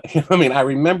 And so, I mean, I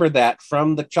remember that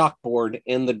from the chalkboard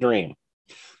in the dream.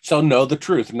 So know the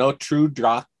truth, know true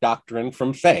doctrine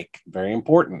from fake. Very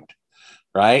important,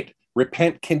 right?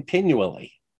 Repent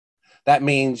continually. That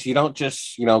means you don't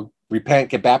just, repent,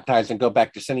 get baptized, and go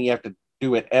back to sinning. You have to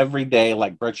do it every day,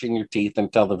 like brushing your teeth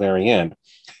until the very end.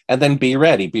 And then be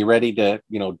ready. Be ready to,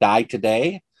 die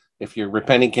today. If you're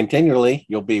repenting continually,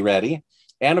 you'll be ready.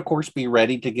 And of course, be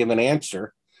ready to give an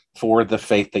answer for the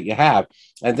faith that you have.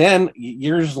 And then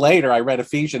years later, I read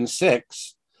Ephesians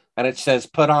 6, and it says,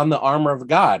 put on the armor of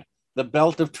God, the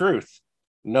belt of truth,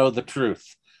 know the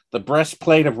truth, the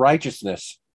breastplate of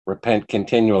righteousness, repent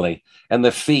continually, and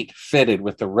the feet fitted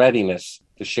with the readiness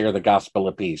to share the gospel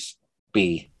of peace.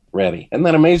 Be ready. Isn't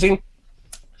that amazing?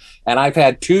 And I've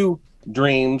had 2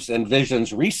 dreams and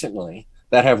visions recently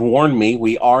that have warned me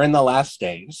we are in the last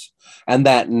days, and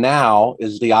that now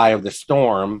is the eye of the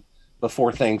storm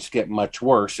before things get much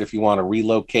worse. If you want to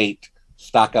relocate,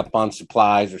 stock up on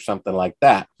supplies or something like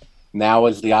that, now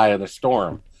is the eye of the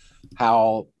storm.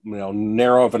 How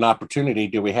narrow of an opportunity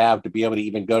do we have to be able to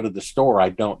even go to the store? I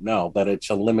don't know, but it's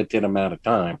a limited amount of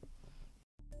time.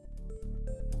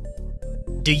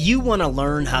 Do you want to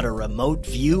learn how to remote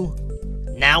view?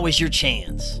 Now is your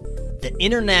chance. The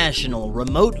International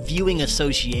Remote Viewing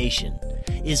Association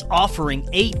is offering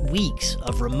 8 weeks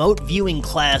of remote viewing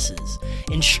classes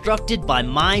instructed by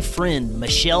my friend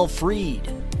Michelle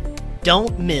Freed.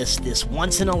 Don't miss this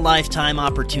once-in-a-lifetime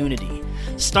opportunity,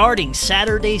 starting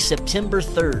Saturday, September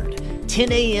 3rd,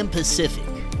 10 a.m. Pacific.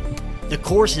 The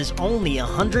course is only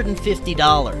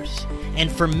 $150,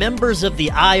 and for members of the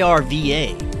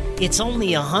IRVA, it's only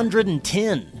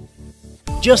 $110.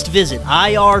 Just visit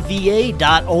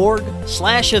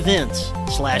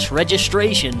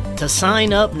irva.org/events/registration to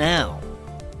sign up now.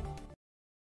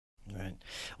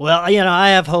 Well, I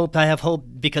have hope. I have hope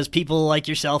because people like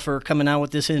yourself are coming out with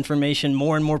this information.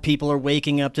 More and more people are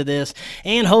waking up to this,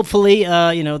 and hopefully,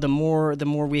 the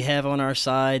more we have on our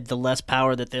side, the less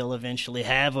power that they'll eventually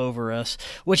have over us,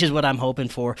 which is what I'm hoping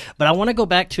for. But I want to go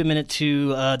back to a minute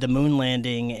to the moon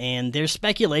landing, and there's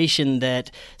speculation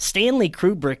that Stanley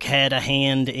Kubrick had a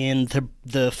hand in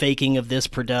the faking of this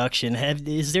production.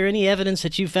 Is there any evidence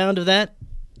that you found of that?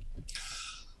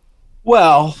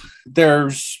 Well,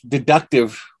 there's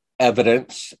deductive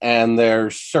evidence and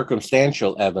there's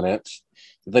circumstantial evidence.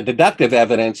 The deductive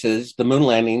evidence is the moon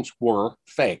landings were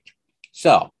faked.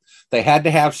 So they had to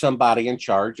have somebody in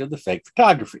charge of the fake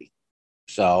photography.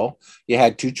 So you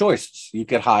had 2 choices. You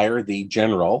could hire the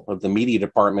general of the media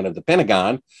department of the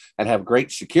Pentagon and have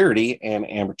great security and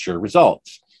amateur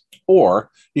results. Or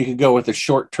you could go with the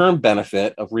short-term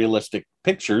benefit of realistic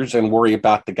pictures and worry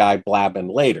about the guy blabbing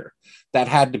later. That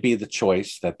had to be the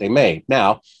choice that they made.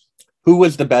 Now, who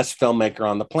was the best filmmaker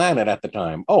on the planet at the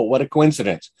time? Oh, what a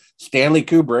coincidence. Stanley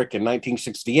Kubrick in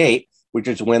 1968, which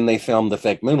is when they filmed the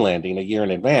fake moon landing a year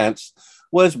in advance,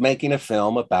 was making a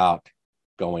film about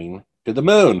going to the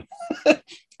moon.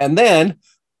 And then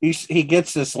he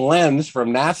gets this lens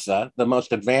from NASA, the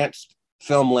most advanced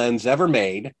film lens ever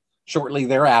made, shortly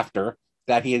thereafter,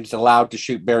 that he is allowed to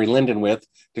shoot Barry Lyndon with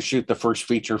to shoot the first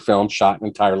feature film shot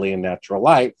entirely in natural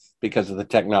light because of the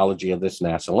technology of this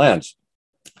NASA lens.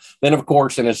 Then, of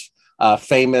course, in his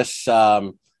famous,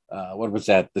 what was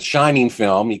that? The Shining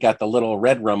film, you got the little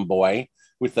red rum boy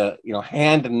with a,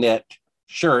 hand knit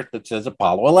shirt that says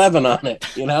Apollo 11 on it,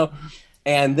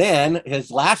 And then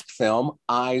his last film,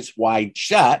 Eyes Wide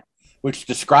Shut, which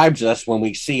describes us when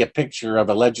we see a picture of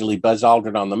allegedly Buzz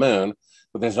Aldrin on the moon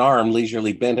with his arm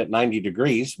leisurely bent at 90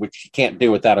 degrees, which you can't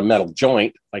do without a metal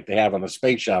joint like they have on the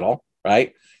space shuttle,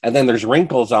 right? And then there's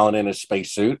wrinkles on in his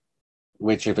spacesuit,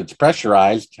 which if it's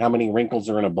pressurized, how many wrinkles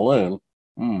are in a balloon?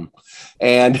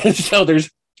 And so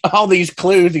there's all these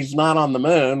clues. He's not on the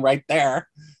moon right there,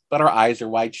 but our eyes are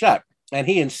wide shut. And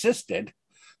he insisted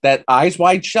that Eyes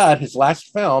Wide Shut, his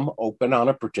last film, open on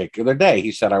a particular day.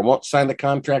 He said, I won't sign the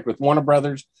contract with Warner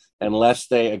Brothers unless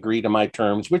they agree to my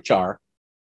terms, which are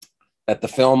that the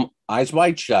film Eyes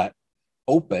Wide Shut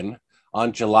open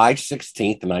on July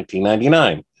 16th,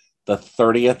 1999. the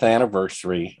 30th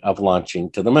anniversary of launching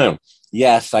to the moon.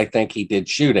 Yes, I think he did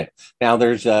shoot it. Now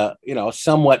there's a,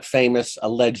 somewhat famous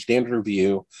alleged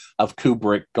interview of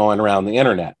Kubrick going around the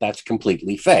internet. That's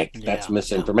completely fake. That's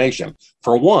misinformation.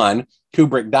 For one,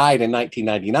 Kubrick died in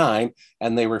 1999,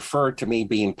 and they refer to me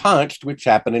being punched, which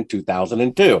happened in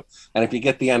 2002. And if you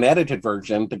get the unedited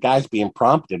version, the guy's being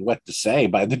prompted what to say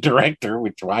by the director,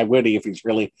 which why would he if he's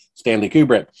really Stanley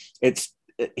Kubrick?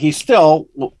 He still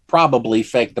will probably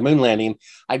faked the moon landing.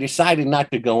 I decided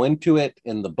not to go into it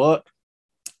in the book,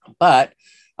 but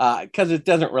because it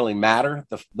doesn't really matter.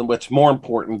 What's more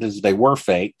important is they were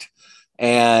faked.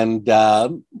 And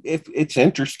if it's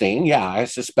interesting, yeah, I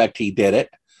suspect he did it.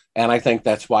 And I think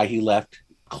that's why he left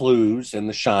clues in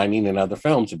The Shining and other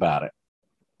films about it.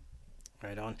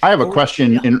 Right on. I have a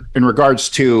question in regards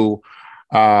to,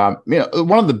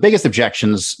 one of the biggest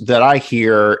objections that I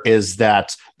hear is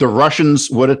that the Russians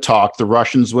would have talked, the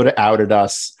Russians would have outed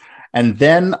us. And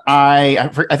then I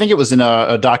think it was in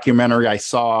a documentary I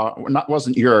saw,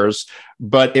 wasn't yours,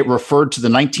 but it referred to the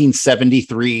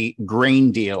 1973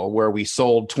 grain deal where we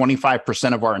sold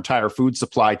 25% of our entire food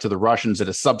supply to the Russians at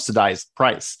a subsidized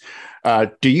price.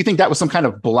 Do you think that was some kind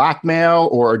of blackmail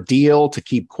or a deal to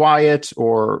keep quiet,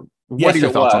 or what are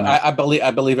your thoughts on that? I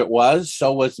believe it was.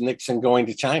 So was Nixon going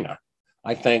to China.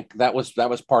 I think that was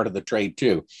part of the trade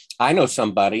too. I know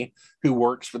somebody who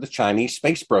works for the Chinese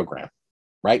space program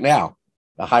right now,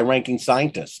 a high-ranking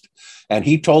scientist. And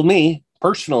he told me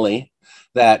personally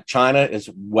that China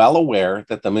is well aware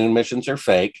that the moon missions are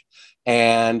fake.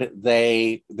 And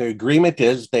the agreement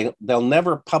is they'll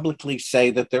never publicly say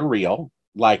that they're real,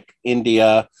 like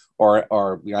India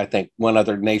or I think one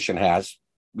other nation has,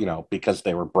 because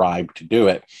they were bribed to do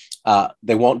it.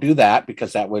 They won't do that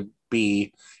because that would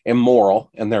be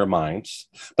immoral in their minds.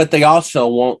 But they also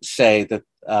won't say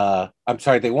that,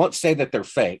 they won't say that they're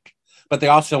fake, but they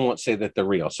also won't say that they're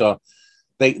real. So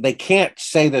they can't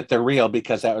say that they're real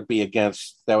because that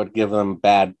would give them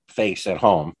bad face at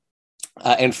home.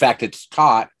 In fact, it's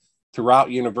taught throughout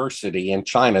university in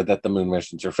China that the moon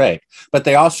missions are fake, but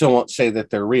they also won't say that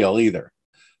they're real either.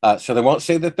 So they won't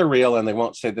say that they're real and they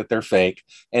won't say that they're fake.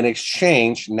 In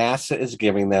exchange, NASA is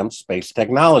giving them space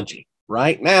technology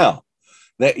right now.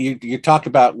 That you talk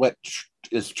about what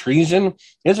is treason?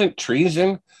 Isn't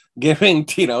treason giving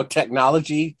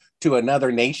technology to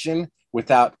another nation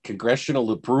without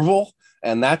congressional approval?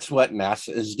 And that's what NASA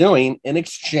is doing in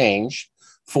exchange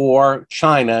for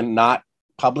China not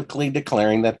publicly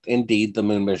declaring that indeed the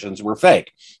moon missions were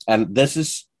fake. And this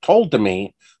is told to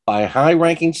me by a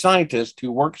high-ranking scientist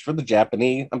who works for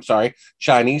the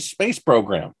Chinese space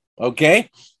program. Okay.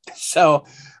 So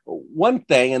one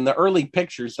thing in the early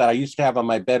pictures that I used to have on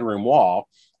my bedroom wall,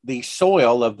 the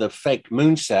soil of the fake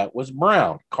moon set was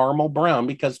brown, caramel brown,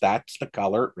 because that's the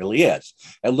color it really is.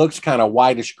 It looks kind of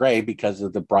whitish gray because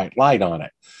of the bright light on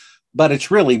it, but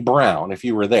it's really brown if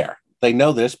you were there. They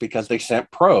know this because they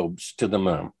sent probes to the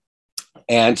moon.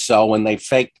 And so when they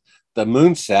faked the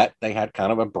moon set, they had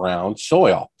kind of a brown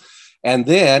soil. And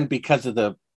then because of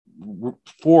the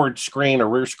forward screen or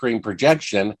rear screen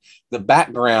projection, the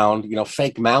background,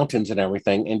 fake mountains and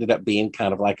everything ended up being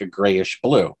kind of like a grayish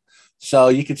blue. So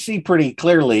you can see pretty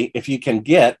clearly if you can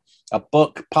get a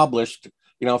book published,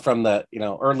 from the,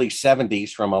 early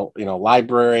 70s from a,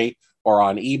 library or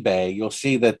on eBay, you'll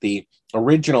see that the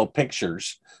original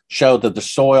pictures show that the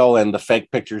soil and the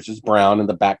fake pictures is brown and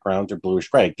the backgrounds are bluish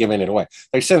gray, giving it away.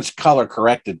 They since color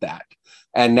corrected that.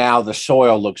 And now the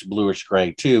soil looks bluish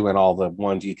gray too, and all the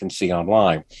ones you can see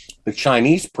online. The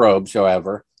Chinese probes,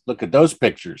 however, look at those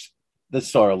pictures. The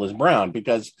soil is brown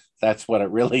because that's what it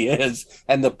really is.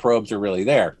 And the probes are really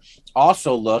there.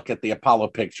 Also look at the Apollo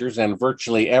pictures, and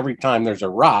virtually every time there's a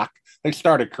rock, they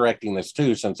started correcting this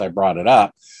too since I brought it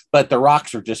up, but the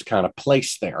rocks are just kind of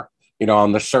placed there,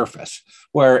 on the surface.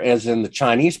 Whereas in the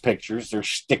Chinese pictures, they're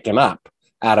sticking up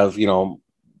out of,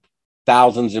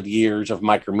 thousands of years of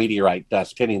micrometeorite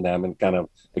dust hitting them and kind of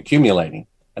accumulating.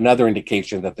 Another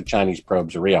indication that the Chinese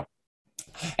probes are real.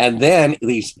 And then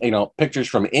these, pictures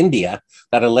from India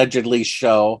that allegedly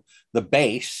show the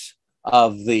base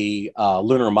of the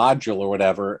lunar module or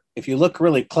whatever. If you look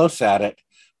really close at it,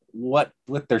 what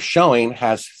they're showing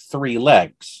has 3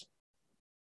 legs.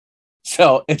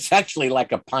 So it's actually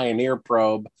like a Pioneer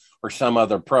probe or some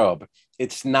other probe.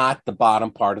 It's not the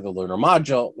bottom part of the lunar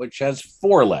module, which has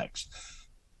 4 legs.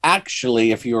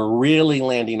 Actually, if you were really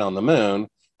landing on the moon,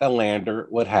 the lander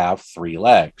would have 3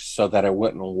 legs so that it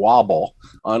wouldn't wobble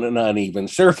on an uneven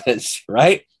surface,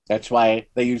 right? That's why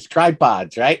they use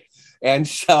tripods, right? And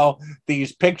so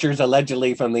these pictures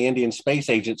allegedly from the Indian Space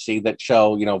Agency that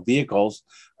show, vehicles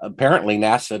apparently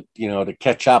NASA, to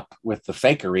catch up with the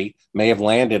fakery, may have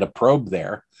landed a probe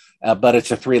there, but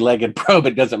it's a three-legged probe.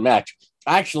 It doesn't match.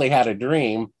 I actually had a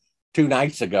dream 2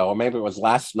 nights ago, or maybe it was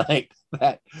last night,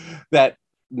 that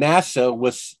NASA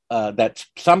was that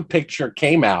some picture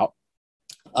came out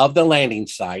of the landing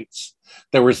sites.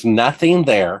 There was nothing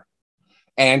there,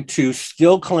 and to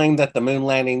still claim that the moon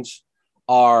landings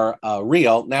are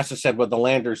real, NASA said, well, the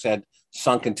landers had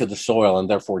sunk into the soil and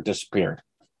therefore disappeared.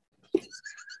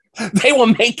 They will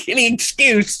make any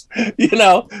excuse,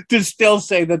 to still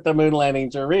say that the moon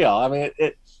landings are real. I mean,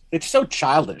 it's so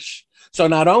childish. So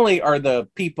not only are the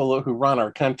people who run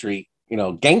our country,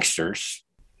 gangsters,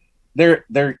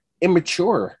 they're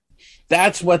immature.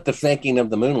 That's what the faking of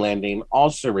the moon landing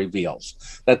also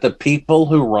reveals, that the people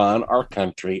who run our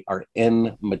country are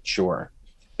immature.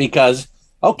 Because,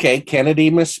 okay,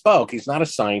 Kennedy misspoke. He's not a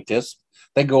scientist.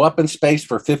 They go up in space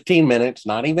for 15 minutes,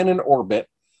 not even in orbit,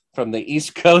 from the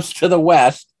East Coast to the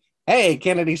West. Hey,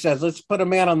 Kennedy says, let's put a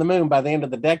man on the moon by the end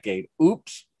of the decade.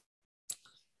 Oops.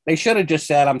 They should have just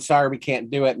said, I'm sorry, we can't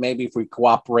do it. Maybe if we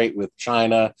cooperate with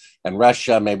China and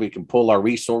Russia, maybe we can pool our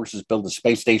resources, build a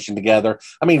space station together.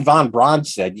 I mean, von Braun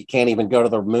said you can't even go to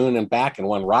the moon and back in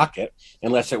one rocket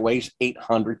unless it weighs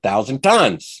 800,000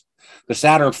 tons. The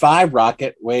Saturn V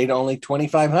rocket weighed only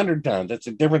 2,500 tons. That's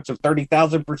a difference of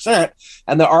 30,000%.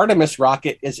 And the Artemis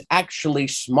rocket is actually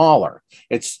smaller.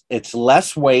 It's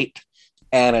less weight,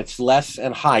 and it's less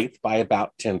in height by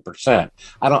about 10%.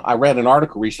 I read an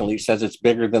article recently that says it's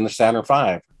bigger than the Saturn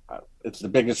V. It's the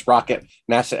biggest rocket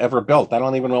NASA ever built. I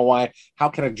don't even know why. How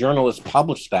can a journalist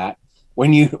publish that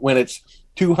when it's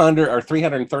 200 or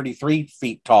 333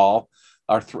 feet tall,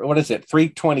 or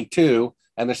 322,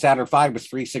 and the Saturn V was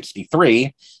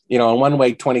 363, and one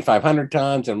weighed 2,500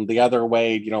 tons and the other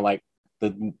weighed, like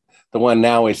the one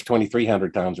now is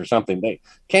 2,300 tons or something. They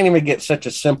can't even get such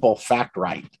a simple fact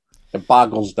right. It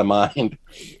boggles the mind,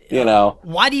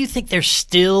 Why do you think they're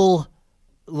still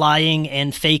lying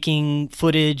and faking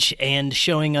footage and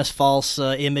showing us false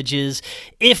images?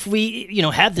 If we,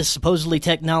 have this supposedly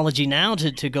technology now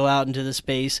to go out into the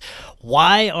space,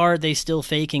 why are they still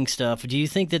faking stuff? Do you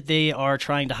think that they are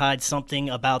trying to hide something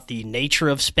about the nature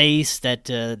of space that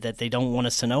they don't want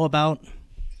us to know about?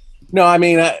 No, I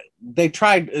mean, they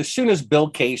tried, as soon as Bill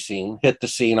Casey hit the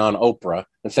scene on Oprah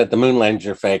and said the moon landings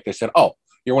are fake, they said, oh,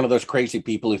 you're one of those crazy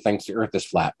people who thinks the earth is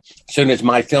flat. As soon as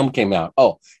my film came out,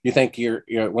 oh, you think you're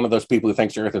one of those people who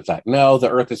thinks the earth is flat. No, the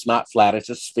earth is not flat. It's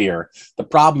a sphere. The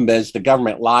problem is the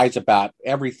government lies about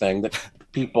everything, that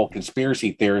people,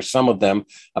 conspiracy theorists, some of them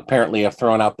apparently have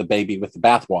thrown out the baby with the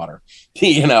bathwater,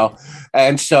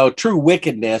 and so true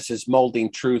wickedness is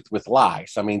molding truth with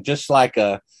lies. I mean, just like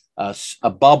a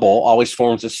bubble always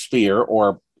forms a sphere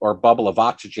or bubble of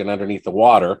oxygen underneath the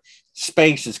water,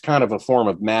 space is kind of a form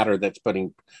of matter that's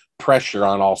putting pressure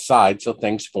on all sides, so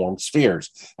things form spheres,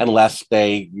 unless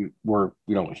they were,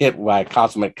 hit by a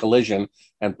cosmic collision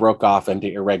and broke off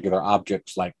into irregular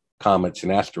objects like comets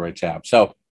and asteroids have.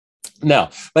 So, no.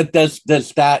 But does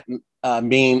that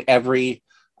mean every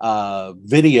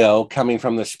video coming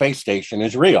from the space station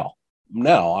is real?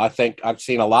 No, I think I've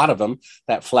seen a lot of them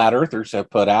that flat earthers have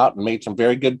put out and made some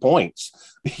very good points.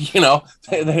 They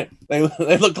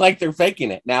look like they're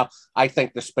faking it. Now, I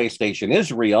think the space station is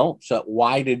real. So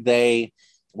why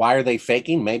are they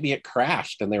faking? Maybe it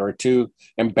crashed and they were too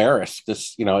embarrassed.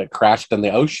 It crashed in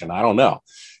the ocean. I don't know.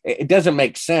 It doesn't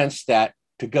make sense that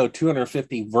to go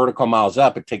 250 vertical miles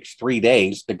up, it takes 3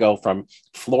 days to go from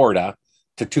Florida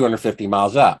to 250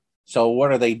 miles up. So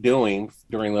what are they doing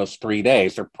during those 3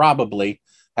 days? They probably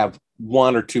have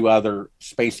one or two other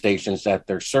space stations that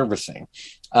they're servicing.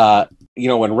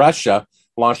 When Russia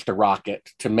launched a rocket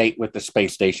to mate with the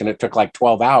space station, it took like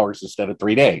 12 hours instead of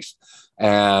 3 days.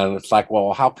 And it's like,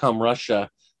 well, how come Russia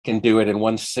can do it in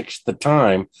 1/6 the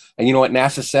time? And you know what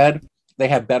NASA said? They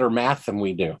have better math than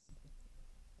we do.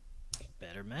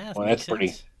 Better math. Well, that's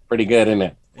pretty good, isn't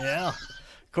it? Yeah.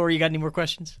 Corey, you got any more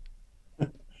questions?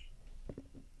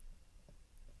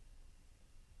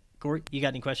 Corey, you got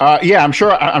any questions? Yeah, I'm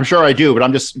sure I do, but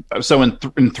I'm just so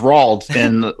enthralled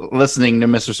in listening to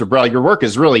Mr. Sibrel. Your work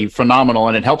is really phenomenal,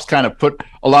 and it helps kind of put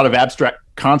a lot of abstract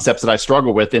concepts that I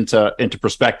struggle with into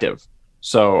perspective.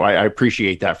 So I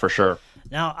appreciate that for sure.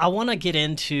 Now, I want to get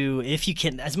into, if you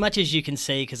can, as much as you can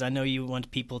say, because I know you want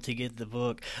people to get the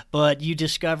book, but you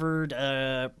discovered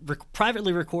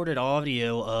privately recorded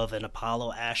audio of an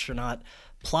Apollo astronaut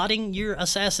plotting your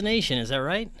assassination. Is that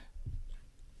right?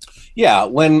 Yeah,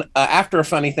 when After a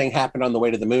Funny Thing Happened on the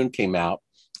Way to the Moon came out,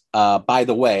 by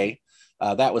the way,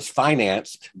 that was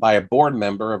financed by a board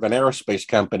member of an aerospace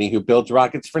company who builds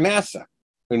rockets for NASA.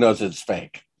 Who knows it's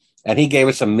fake? And he gave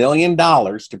us $1 million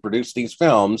to produce these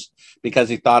films because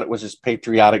he thought it was his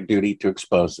patriotic duty to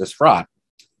expose this fraud.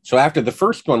 So after the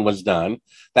first one was done,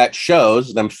 that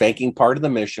shows them faking part of the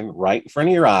mission right in front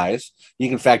of your eyes.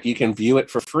 In fact, you can view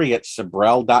it for free at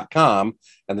Sibrel.com,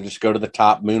 and then just go to the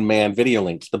top Moon Man video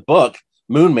links. The book,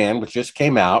 Moon Man, which just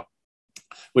came out,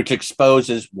 which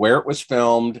exposes where it was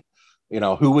filmed,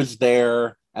 who was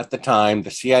there at the time,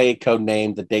 the CIA code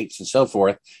name, the dates, and so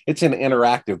forth. It's an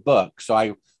interactive book. So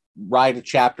I write a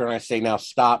chapter and I say, now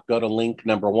stop, go to link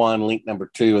number 1, link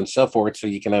number 2, and so forth, so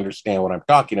you can understand what I'm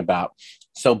talking about.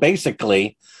 So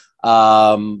basically,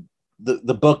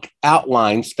 the book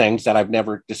outlines things that I've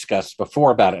never discussed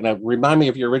before about it. Now, remind me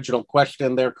of your original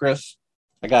question there, Chris.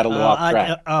 I got a little off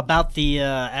track. About the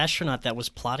astronaut that was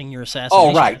plotting your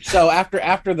assassination. Oh, right. So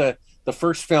after the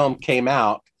first film came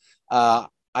out,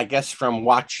 I guess from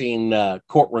watching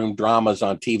courtroom dramas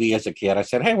on TV as a kid, I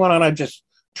said, hey, why don't I just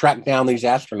track down these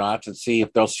astronauts and see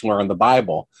if they'll swear on the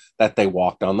Bible that they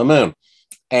walked on the moon.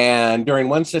 And during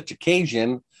one such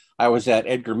occasion, I was at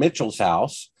Edgar Mitchell's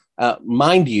house.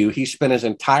 Mind you, he spent his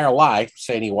entire life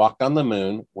saying he walked on the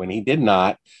moon when he did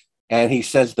not. And he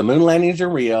says the moon landings are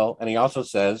real. And he also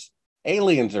says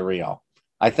aliens are real.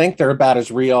 I think they're about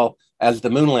as real as the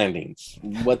moon landings.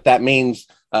 What that means,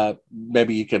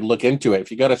 maybe you could look into it.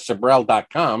 If you go to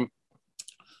Sibrel.com,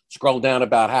 scroll down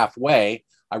about halfway,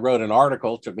 I wrote an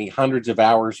article, took me hundreds of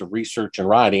hours of research and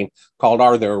writing, called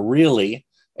Are There Really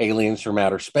Aliens from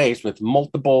Outer Space, with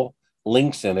multiple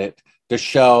links in it to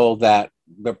show that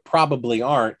there probably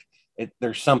aren't.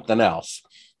 There's something else.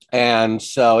 And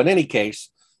so in any case,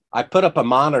 I put up a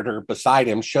monitor beside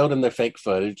him, showed him the fake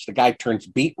footage. The guy turns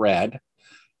beet red,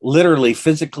 literally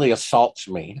physically assaults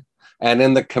me. And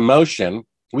in the commotion,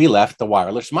 we left the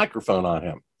wireless microphone on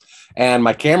him. And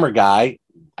my camera guy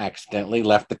accidentally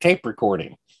left the tape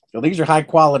recording. So these are high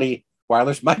quality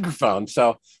wireless microphones.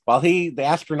 So while the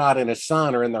astronaut and his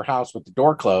son are in their house with the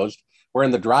door closed, we're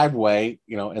in the driveway,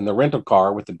 in the rental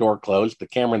car with the door closed, the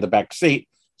camera in the back seat,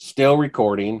 still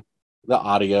recording the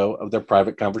audio of their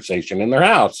private conversation in their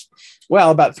house.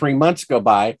 Well, about 3 months go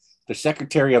by. The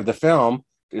secretary of the film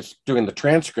is doing the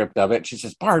transcript of it. She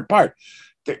says, Bart,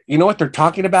 you know what they're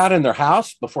talking about in their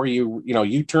house before you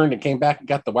turned and came back and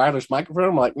got the wireless microphone?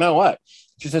 I'm like, no, what?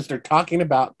 She says, they're talking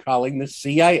about calling the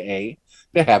CIA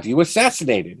to have you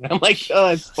assassinated. I'm like, oh,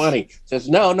 that's funny. She says,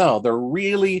 no, they're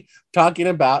really talking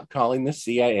about calling the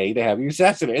CIA to have you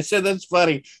assassinated. I said, that's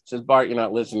funny. She says, Bart, you're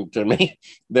not listening to me.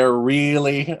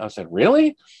 I said,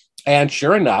 really? And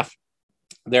sure enough,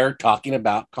 they're talking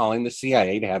about calling the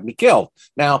CIA to have me killed.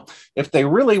 Now, if they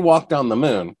really walked on the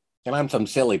moon, and I'm some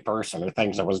silly person who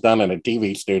thinks it was done in a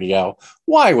TV studio,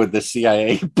 why would the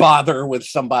CIA bother with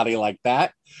somebody like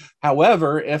that?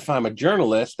 However, if I'm a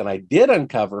journalist and I did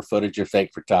uncover footage of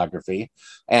fake photography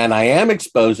and I am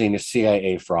exposing a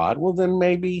CIA fraud, well, then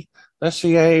maybe the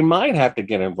CIA might have to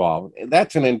get involved.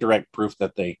 That's an indirect proof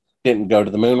that they didn't go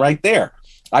to the moon right there.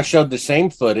 I showed the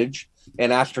same footage in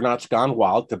Astronauts Gone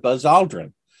Wild to Buzz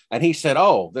Aldrin. And he said,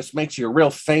 oh, this makes you a real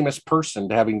famous person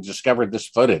to having discovered this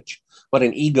footage. What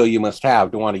an ego you must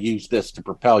have to want to use this to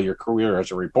propel your career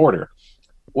as a reporter.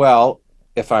 Well,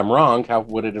 if I'm wrong, how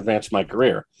would it advance my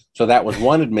career? So that was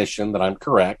one admission that I'm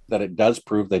correct, that it does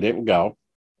prove they didn't go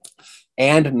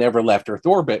and never left Earth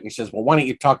orbit. And he says, well, why don't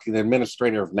you talk to the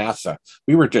administrator of NASA?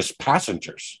 We were just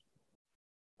passengers.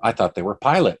 I thought they were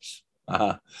pilots.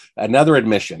 Another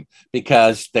admission,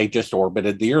 because they just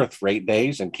orbited the Earth for 8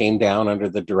 days and came down under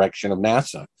the direction of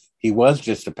NASA. He was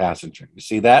just a passenger. You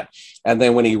see that? And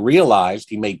then when he realized,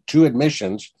 he made 2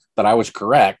 admissions that I was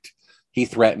correct. He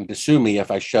threatened to sue me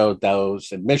if I showed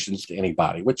those admissions to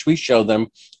anybody, which we showed them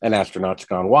in Astronauts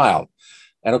Gone Wild.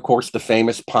 And of course, the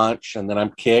famous punch, and then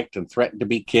I'm kicked and threatened to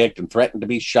be kicked and threatened to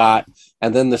be shot.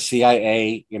 And then the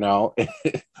CIA,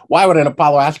 why would an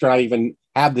Apollo astronaut even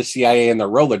have the CIA in their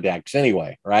Rolodex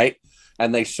anyway, right?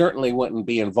 And they certainly wouldn't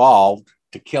be involved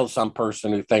to kill some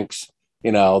person who thinks,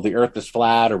 the Earth is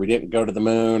flat or we didn't go to the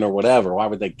moon or whatever. Why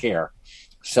would they care?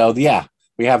 So, yeah,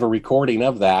 we have a recording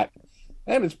of that.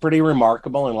 And it's pretty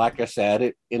remarkable. And like I said,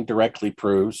 it indirectly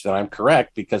proves that I'm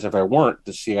correct, because if I weren't,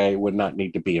 the CIA would not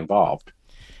need to be involved.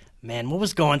 Man, what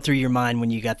was going through your mind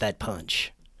when you got that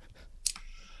punch?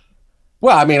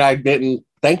 Well, I mean, I didn't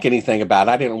think anything about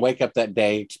it. I didn't wake up that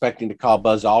day expecting to call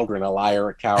Buzz Aldrin a liar,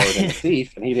 a coward, and a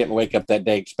thief. And he didn't wake up that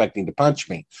day expecting to punch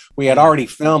me. We had already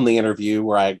filmed the interview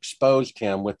where I exposed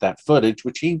him with that footage,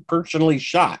 which he personally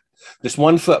shot. This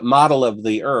 1-foot model of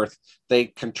the Earth they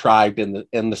contrived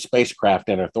in the spacecraft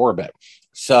in Earth orbit.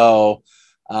 So,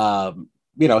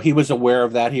 he was aware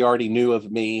of that. He already knew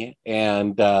of me,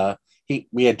 and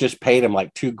we had just paid him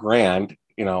like $2,000,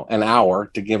 an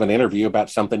hour to give an interview about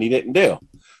something he didn't do.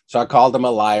 So I called him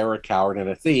a liar, a coward, and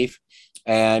a thief,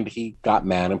 and he got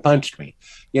mad and punched me.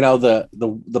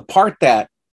 The part that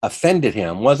offended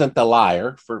him wasn't the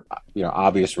liar for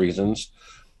obvious reasons,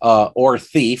 or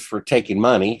thief for taking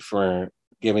money, for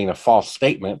giving a false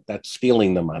statement. That's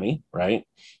stealing the money, right?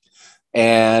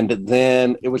 And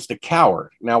then it was the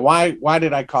coward. Now, why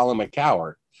did I call him a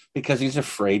coward? Because he's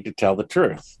afraid to tell the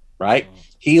truth, right?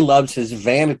 He loves his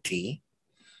vanity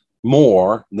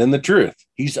more than the truth.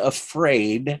 He's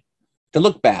afraid to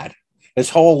look bad. His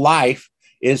whole life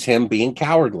is him being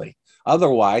cowardly.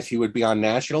 Otherwise, he would be on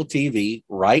national TV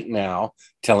right now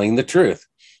telling the truth,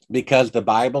 because the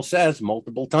Bible says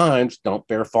multiple times, don't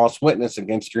bear false witness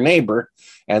against your neighbor,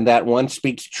 and that one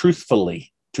speaks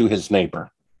truthfully to his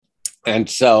neighbor. And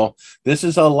so this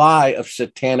is a lie of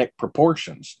satanic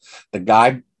proportions. The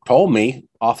guy told me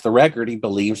off the record he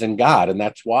believes in God, and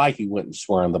that's why he wouldn't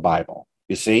swear on the Bible.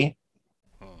 You see?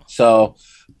 So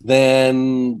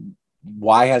then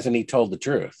why hasn't he told the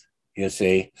truth? You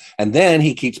see? And then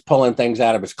he keeps pulling things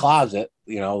out of his closet,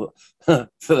 so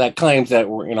that claims that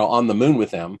we're, on the moon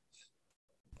with him,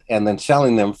 and then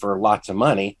selling them for lots of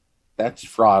money. That's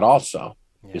fraud also,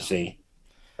 you see?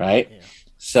 Right? Yeah.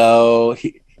 So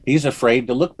he's afraid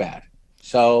to look bad.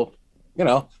 So,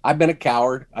 I've been a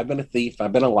coward. I've been a thief.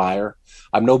 I've been a liar.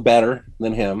 I'm no better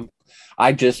than him.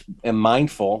 I just am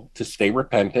mindful to stay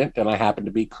repentant, and I happen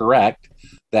to be correct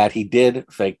that he did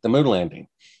fake the moon landing.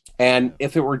 And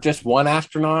if it were just one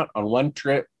astronaut on one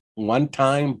trip, one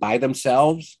time by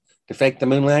themselves to fake the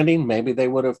moon landing, maybe they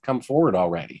would have come forward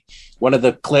already. One of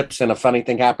the clips, and a funny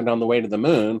thing happened on the way to the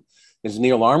moon, is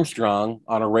Neil Armstrong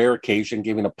on a rare occasion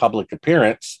giving a public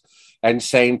appearance and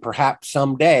saying perhaps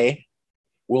someday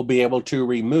we'll be able to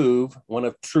remove one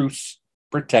of truth's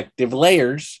protective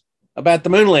layers about the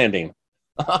moon landing.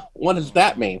 What does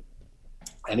that mean?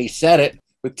 And he said it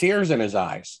with tears in his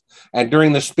eyes. And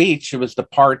during the speech, it was the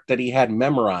part that he had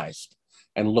memorized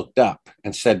and looked up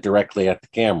and said directly at the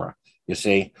camera, you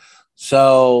see?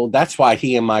 So that's why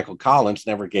he and Michael Collins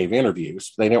never gave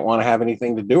interviews. They didn't want to have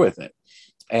anything to do with it.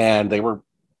 And they were,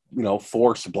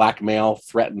 forced, blackmail,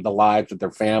 threatened the lives of their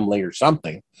family or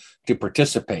something to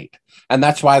participate. And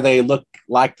that's why they look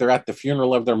like they're at the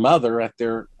funeral of their mother at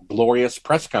their glorious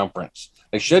press conference.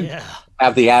 They should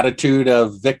have the attitude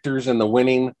of victors in the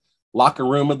winning locker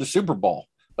room of the Super Bowl,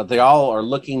 but they all are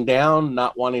looking down,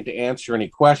 not wanting to answer any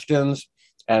questions,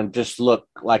 and just look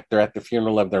like they're at the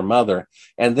funeral of their mother.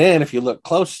 And then if you look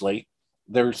closely,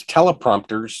 there's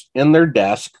teleprompters in their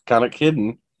desk, kind of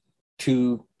hidden,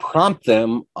 to prompt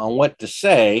them on what to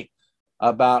say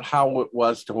about how it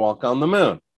was to walk on the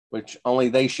moon, which only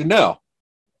they should know,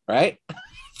 right?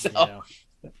 So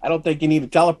I don't think you need a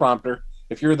teleprompter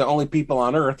if you're the only people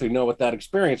on Earth who know what that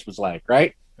experience was like,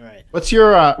 right? Right. What's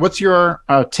your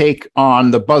take on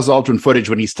the Buzz Aldrin footage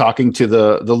when he's talking to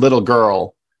the little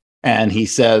girl, and he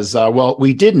says, "Well,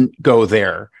 we didn't go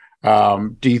there."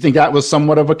 Do you think that was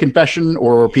somewhat of a confession,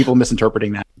 or were people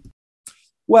misinterpreting that?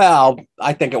 Well,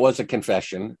 I think it was a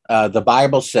confession. The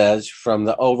Bible says, "From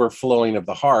the overflowing of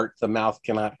the heart, the mouth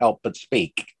cannot help but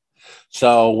speak."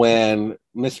 So when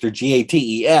Mr.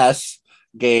 GATES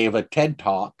gave a TED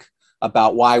talk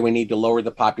about why we need to lower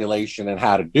the population and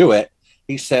how to do it,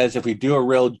 he says if we do a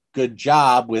real good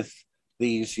job with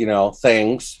these,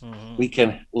 things, we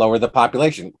can lower the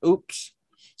population. Oops.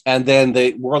 And then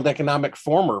the World Economic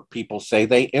Forum people say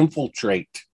they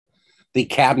infiltrate the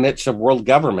cabinets of world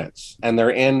governments, and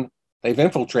they've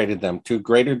infiltrated them to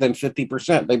greater than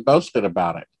 50%. They boasted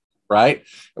about it, right?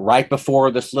 Right before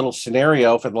this little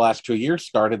scenario for the last 2 years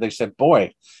started, they said,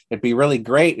 boy, it'd be really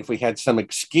great if we had some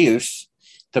excuse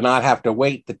to not have to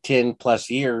wait the 10 plus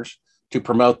years to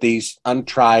promote these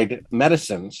untried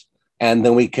medicines. And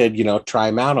then we could, try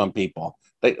them out on people.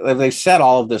 They said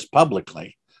all of this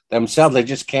publicly themselves. They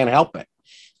just can't help it.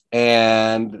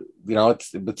 And,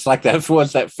 it's like that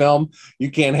was that film,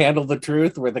 You Can't Handle the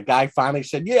Truth, where the guy finally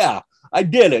said, yeah, I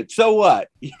did it. So what?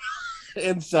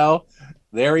 And so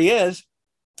there he is.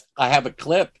 I have a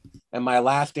clip in my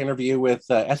last interview with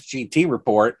SGT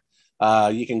Report.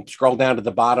 You can scroll down to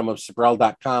the bottom of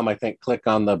Sibrel.com. I think click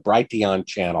on the Brighteon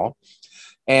channel.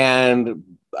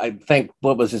 And I think,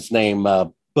 what was his name?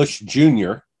 Bush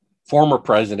Jr., former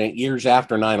president, years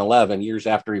after 9/11, years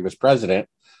after he was president.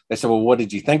 They said, well, what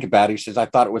did you think about it? He says, I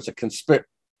thought it was a conspiracy.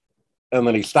 And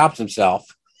then he stops himself,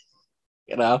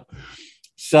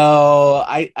 So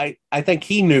I think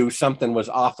he knew something was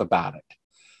off about it.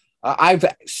 I've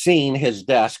seen his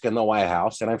desk in the White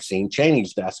House, and I've seen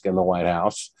Cheney's desk in the White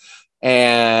House.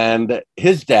 And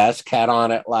his desk had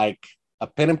on it like a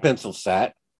pen and pencil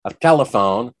set, a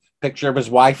telephone, picture of his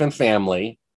wife and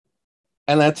family,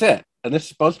 and that's it. And this is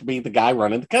supposed to be the guy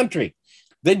running the country.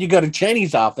 Then you go to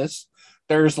Cheney's office.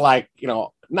 There's like,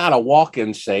 not a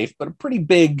walk-in safe, but a pretty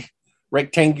big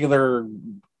rectangular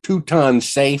 2-ton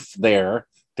safe there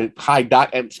to hide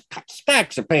and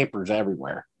stacks of papers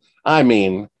everywhere. I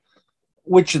mean,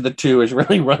 which of the two is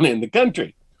really running the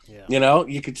country? Yeah.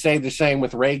 You could say the same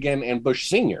with Reagan and Bush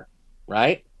Sr.,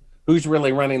 right? Who's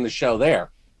really running the show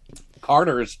there?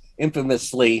 Carter is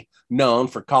infamously known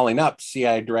for calling up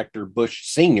CIA Director Bush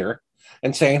Sr.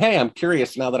 and saying, hey, I'm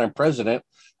curious now that I'm president,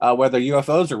 whether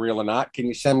UFOs are real or not. Can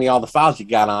you send me all the files you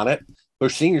got on it?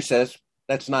 Bush Sr. says,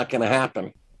 that's not going to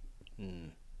happen.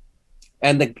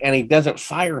 And he doesn't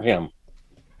fire him.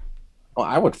 Well,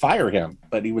 I would fire him,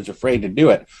 but he was afraid to do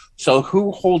it. So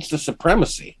who holds the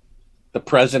supremacy? The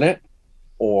president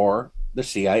or the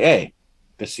CIA?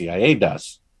 The CIA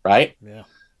does, right? Yeah.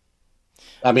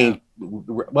 I mean,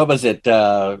 what was it?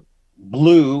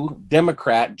 Blue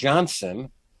Democrat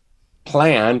Johnson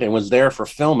planned and was there for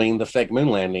filming the fake moon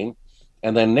landing.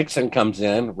 And then Nixon comes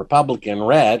in, Republican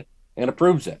red, and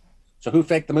approves it. So who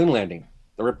faked the moon landing?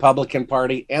 The Republican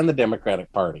Party and the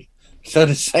Democratic Party. So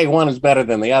to say one is better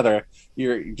than the other,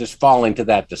 you're just falling to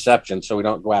that deception. So we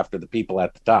don't go after the people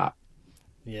at the top.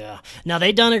 Yeah. Now,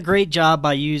 they've done a great job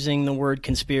by using the word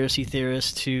conspiracy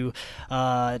theorist to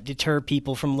deter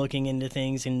people from looking into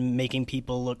things and making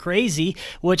people look crazy,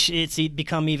 which it's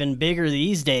become even bigger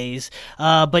these days.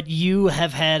 But you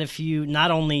have had a few,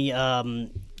 not only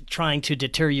trying to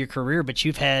deter your career, but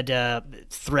you've had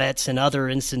threats and other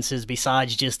instances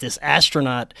besides just this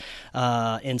astronaut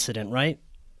incident, right?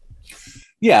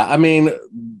 Yeah. I mean,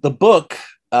 the book,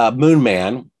 Moon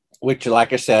Man, which,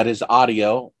 like I said, is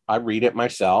audio. I read it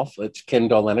myself. It's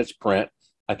Kindle and it's print.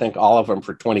 I think all of them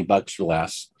for $20 or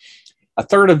less. A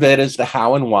third of it is the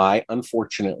how and why.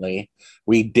 Unfortunately,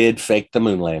 we did fake the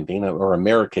moon landing, or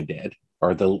America did,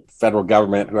 or the federal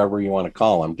government, whoever you want to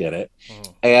call them, did it.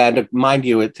 And mind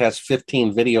you, it has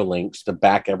 15 video links to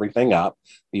back everything up.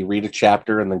 You read a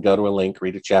chapter and then go to a link,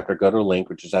 read a chapter, go to a link,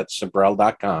 which is at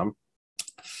Sibrel.com.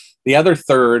 The other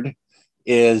third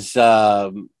is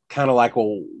kind of like,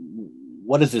 well,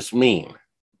 what does this mean?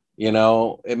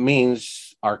 It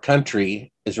means our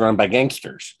country is run by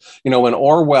gangsters. When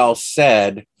Orwell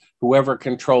said, whoever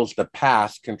controls the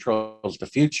past controls the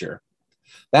future,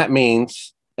 that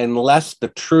means unless the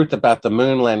truth about the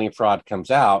moon landing fraud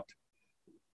comes out,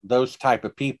 those type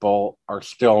of people are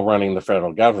still running the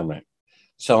federal government.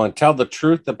 So until the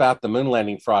truth about the moon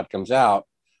landing fraud comes out,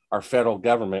 our federal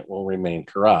government will remain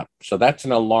corrupt. So that's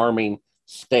an alarming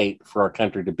state for our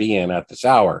country to be in at this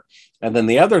hour. And then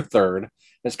the other third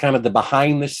is kind of the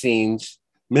behind the scenes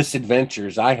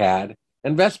misadventures I had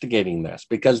investigating this,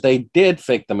 because they did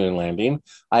fake the moon landing.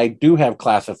 I do have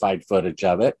classified footage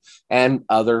of it and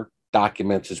other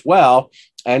documents as well.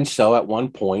 And so at one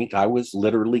point I was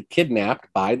literally kidnapped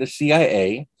by the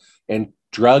CIA and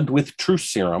drugged with truth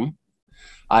serum.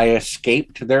 I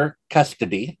escaped their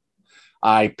custody.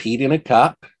 I peed in a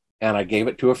cup and I gave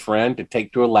it to a friend to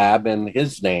take to a lab in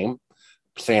his name,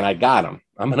 saying I got him.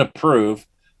 I'm going to prove,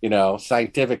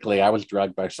 scientifically I was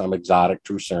drugged by some exotic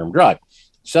true serum drug.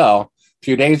 So a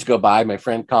few days go by, my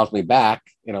friend calls me back,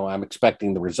 I'm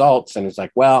expecting the results. And he's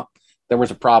like, well, there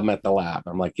was a problem at the lab.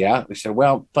 I'm like, yeah. They said,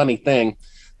 well, funny thing,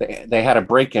 they had a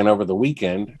break-in over the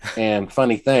weekend, and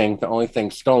funny thing, the only thing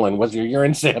stolen was your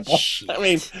urine sample. I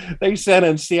mean, they sent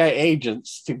in CIA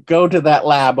agents to go to that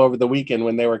lab over the weekend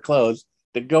when they were closed,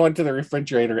 to go into the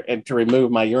refrigerator and to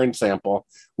remove my urine sample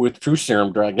with true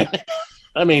serum drug in it.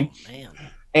 I mean,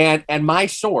 and my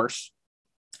source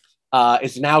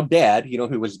is now dead,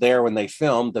 who was there when they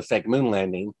filmed the fake moon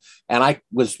landing. And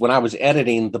when I was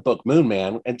editing the book Moon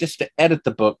Man, and just to edit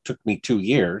the book took me 2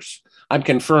 years. I'm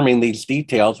confirming these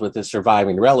details with his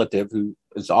surviving relative, who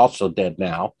is also dead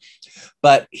now.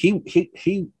 But he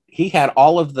had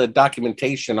all of the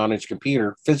documentation on his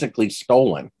computer physically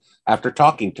stolen after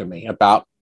talking to me about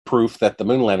proof that the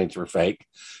moon landings were fake.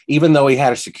 Even though he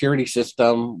had a security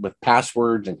system with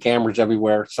passwords and cameras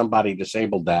everywhere, somebody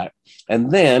disabled that.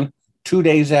 And then 2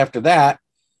 days after that,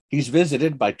 he's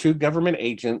visited by 2 government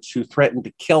agents who threatened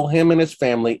to kill him and his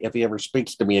family if he ever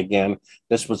speaks to me again.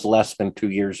 This was less than 2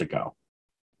 years ago.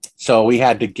 So we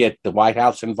had to get the White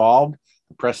House involved,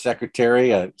 the press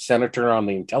secretary, a senator on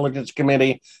the Intelligence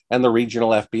Committee, and the regional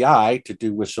FBI to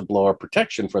do whistleblower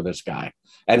protection for this guy.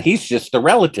 And he's just a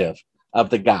relative of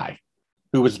the guy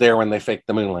who was there when they faked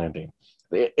the moon landing.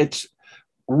 It's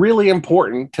really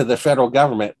important to the federal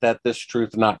government that this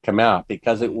truth not come out,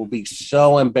 because it will be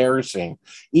so embarrassing.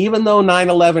 Even though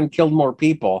 9/11 killed more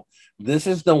people, this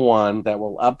is the one that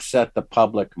will upset the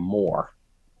public more.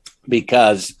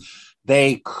 because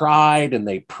they cried and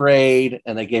they prayed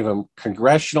and they gave him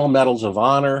congressional medals of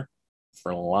honor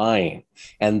for lying.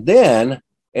 And then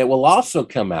it will also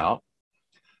come out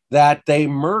that they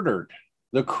murdered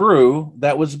the crew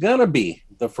that was going to be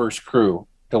the first crew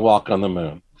to walk on the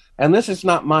moon. And this is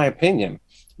not my opinion.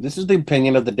 This is the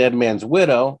opinion of the dead man's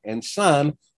widow and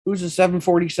son, who's a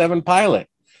 747 pilot.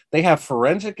 They have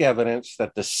forensic evidence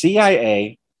that the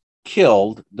CIA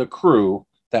killed the crew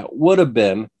that would have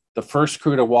been the first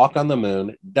crew to walk on the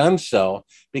moon, done so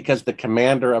because the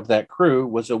commander of that crew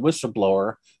was a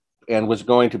whistleblower and was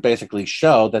going to basically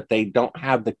show that they don't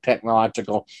have the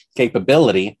technological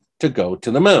capability to go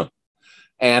to the moon.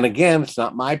 And again, it's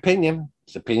not my opinion.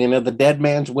 It's the opinion of the dead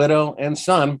man's widow and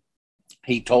son.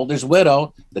 He told his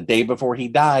widow the day before he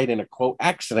died in a quote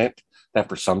accident that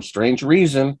for some strange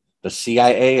reason, the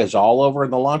CIA is all over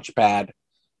the launch pad,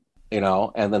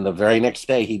 and then the very next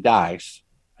day he dies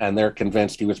and they're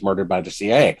convinced he was murdered by the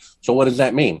CIA. So what does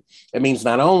that mean? It means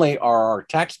not only are our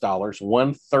tax dollars,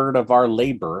 1/3 of our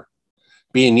labor,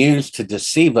 being used to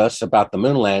deceive us about the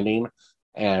moon landing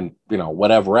and,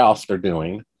 whatever else they're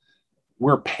doing,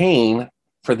 we're paying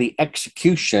for the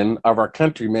execution of our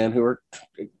countrymen who are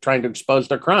trying to expose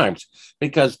their crimes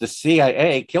because the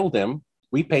CIA killed them.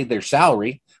 We paid their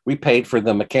salary. We paid for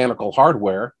the mechanical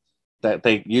hardware that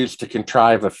they used to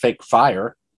contrive a fake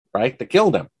fire, right, that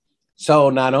killed them. So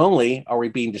not only are we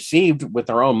being deceived with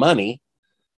our own money,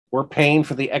 we're paying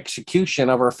for the execution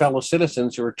of our fellow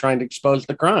citizens who are trying to expose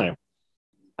the crime.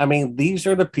 I mean, these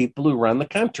are the people who run the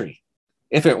country.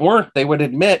 If it weren't, they would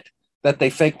admit that they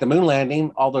faked the moon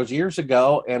landing all those years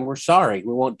ago, and we're sorry,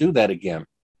 we won't do that again,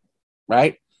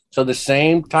 right? So the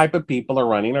same type of people are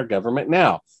running our government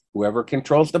now. Whoever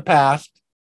controls the past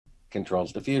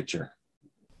controls the future.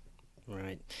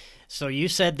 Right. So you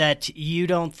said that you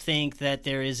don't think that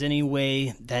there is any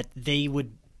way that they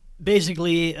would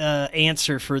basically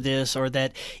answer for this, or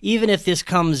that even if this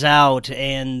comes out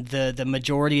and the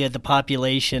majority of the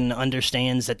population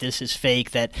understands that this is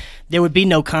fake, that there would be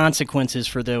no consequences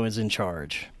for those in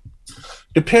charge.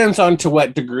 Depends on to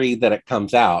what degree that it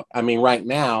comes out. I mean, right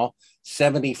now,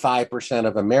 75%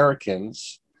 of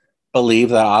Americans believe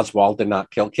that Oswald did not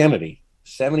kill Kennedy.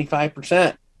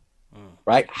 75%,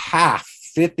 right? Half,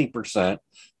 50%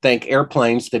 think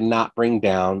airplanes did not bring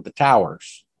down the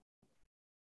towers.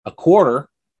 A quarter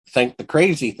think the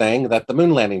crazy thing that the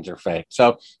moon landings are fake.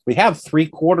 So we have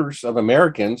 3/4 of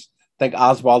Americans think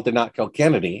Oswald did not kill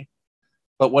Kennedy.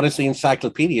 But what does the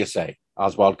encyclopedia say?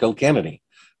 Oswald killed Kennedy.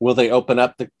 Will they open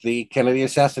up the Kennedy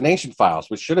assassination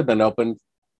files, which should have been opened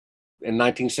in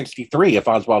 1963 if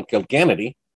Oswald killed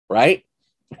Kennedy, right?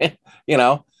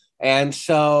 And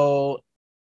so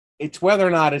it's whether or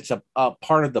not it's a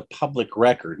part of the public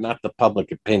record, not the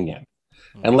public opinion.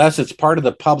 Unless it's part of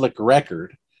the public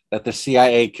record that the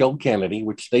CIA killed Kennedy,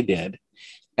 which they did,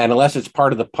 and unless it's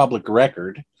part of the public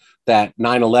record that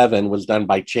 9/11 was done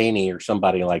by Cheney or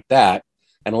somebody like that,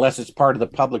 and unless it's part of the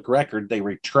public record, they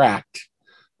retract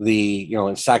the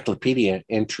encyclopedia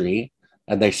entry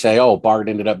and they say, oh, Bart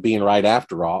ended up being right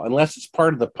after all. Unless it's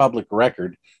part of the public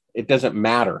record, it doesn't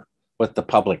matter what the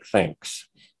public thinks,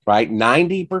 right?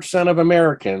 90% of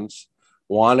Americans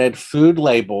wanted food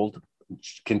labeled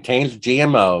contains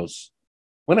GMOs.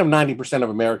 When have 90% of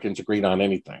Americans agreed on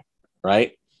anything,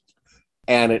 right?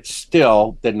 And it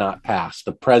still did not pass.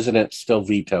 The president still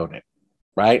vetoed it,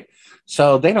 right?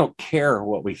 So they don't care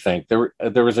what we think.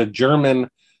 There was a German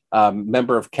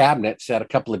member of cabinet said a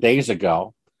couple of days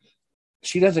ago,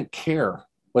 she doesn't care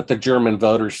what the German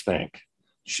voters think.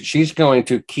 She's going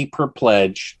to keep her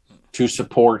pledge to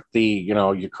support the,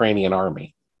 Ukrainian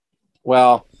army.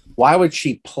 Well, why would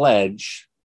she pledge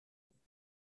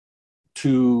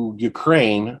to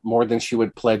Ukraine more than she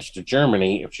would pledge to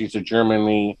Germany if she's a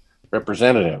Germany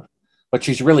representative? What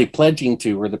she's really pledging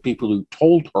to are the people who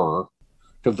told her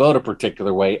to vote a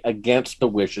particular way against the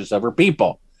wishes of her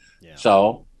people. Yeah.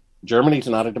 So Germany's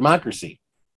not a democracy.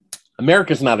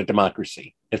 America's not a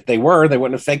democracy. If they were, they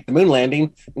wouldn't have faked the moon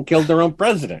landing and killed their own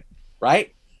president,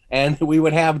 right? And we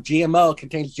would have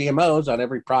contains GMOs on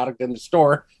every product in the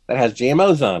store that has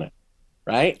GMOs on it,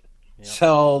 right? Yep.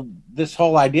 So this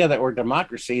whole idea that we're a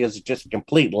democracy is just a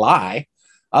complete lie.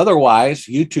 Otherwise,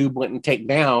 YouTube wouldn't take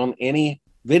down any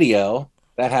video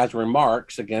that has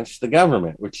remarks against the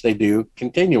government, which they do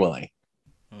continually,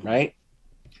 right?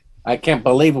 I can't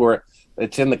believe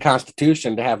it's in the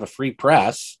Constitution to have a free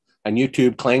press, and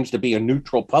YouTube claims to be a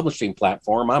neutral publishing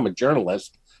platform. I'm a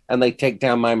journalist, and they take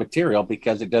down my material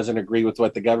because it doesn't agree with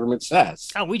what the government says.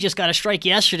 Oh, we just got a strike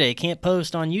yesterday. Can't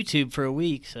post on YouTube for a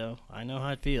week, so I know how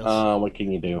it feels. What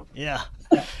can you do? Yeah.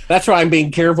 That's why I'm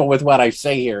being careful with what I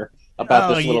say here.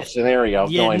 about this little scenario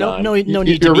going on. No need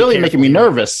You're to really be making me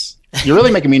nervous. You're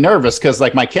really making me nervous because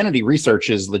like my Kennedy research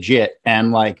is legit,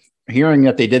 and like hearing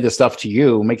that they did this stuff to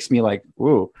you makes me like,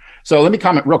 ooh. So let me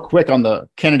comment real quick on the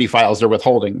Kennedy files they're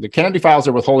withholding. The Kennedy files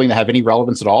they're withholding that have any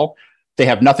relevance at all, they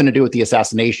have nothing to do with the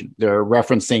assassination. They're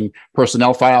referencing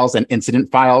personnel files and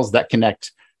incident files that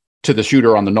connect to the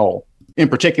shooter on the knoll. In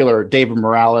particular, David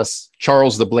Morales,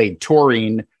 Charles the Blade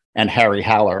Torine, and Harry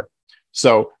Haller.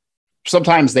 So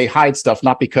sometimes they hide stuff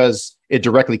not because it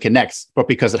directly connects, but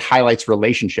because it highlights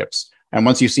relationships. And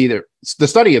once you see the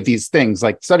study of these things,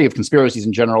 like study of conspiracies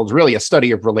in general, is really a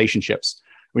study of relationships.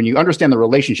 When you understand the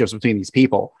relationships between these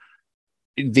people,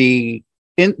 the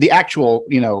actual,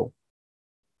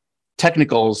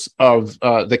 technicals of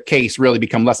the case really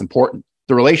become less important.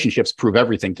 The relationships prove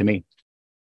everything to me.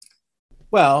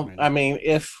 Well, I mean,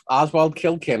 if Oswald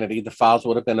killed Kennedy, the files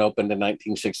would have been opened in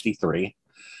 1963.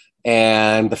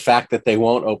 And the fact that they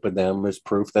won't open them is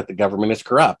proof that the government is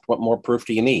corrupt. What more proof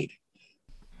do you need?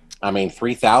 I mean,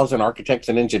 3,000 architects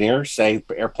and engineers say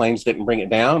airplanes didn't bring it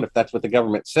down. If that's what the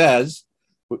government says,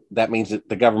 that means that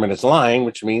the government is lying,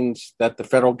 which means that the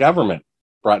federal government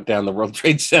brought down the World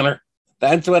Trade Center.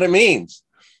 That's what it means,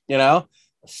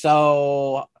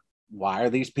 So why are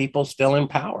these people still in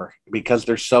power? Because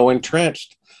they're so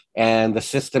entrenched, and the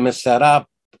system is set up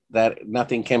that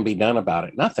nothing can be done about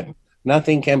it.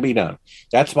 Nothing can be done.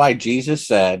 That's why Jesus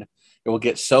said it will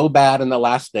get so bad in the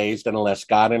last days that unless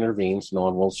God intervenes, no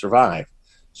one will survive.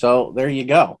 So there you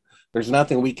go. There's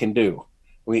nothing we can do.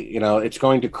 It's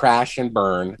going to crash and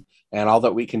burn. And all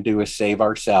that we can do is save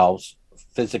ourselves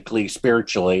physically,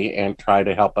 spiritually, and try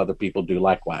to help other people do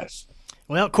likewise.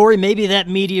 Well, Corey, maybe that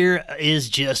meteor is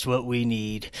just what we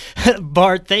need.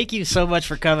 Bart, thank you so much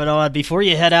for coming on. Before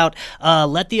you head out,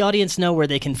 let the audience know where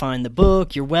they can find the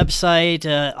book, your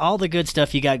website, all the good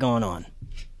stuff you got going on.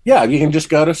 Yeah, you can just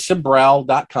go to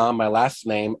Sibrel.com, my last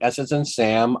name, S as in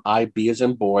Sam, I-B as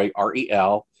in boy,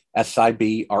 R-E-L,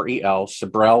 S-I-B-R-E-L,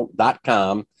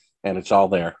 Sibrel.com, and it's all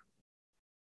there.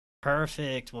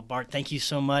 Perfect. Well, Bart, thank you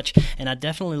so much, and I'd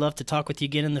definitely love to talk with you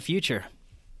again in the future.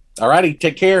 All righty.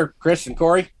 Take care, Chris and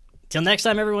Corey. Till next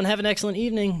time, everyone, have an excellent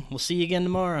evening. We'll see you again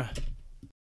tomorrow.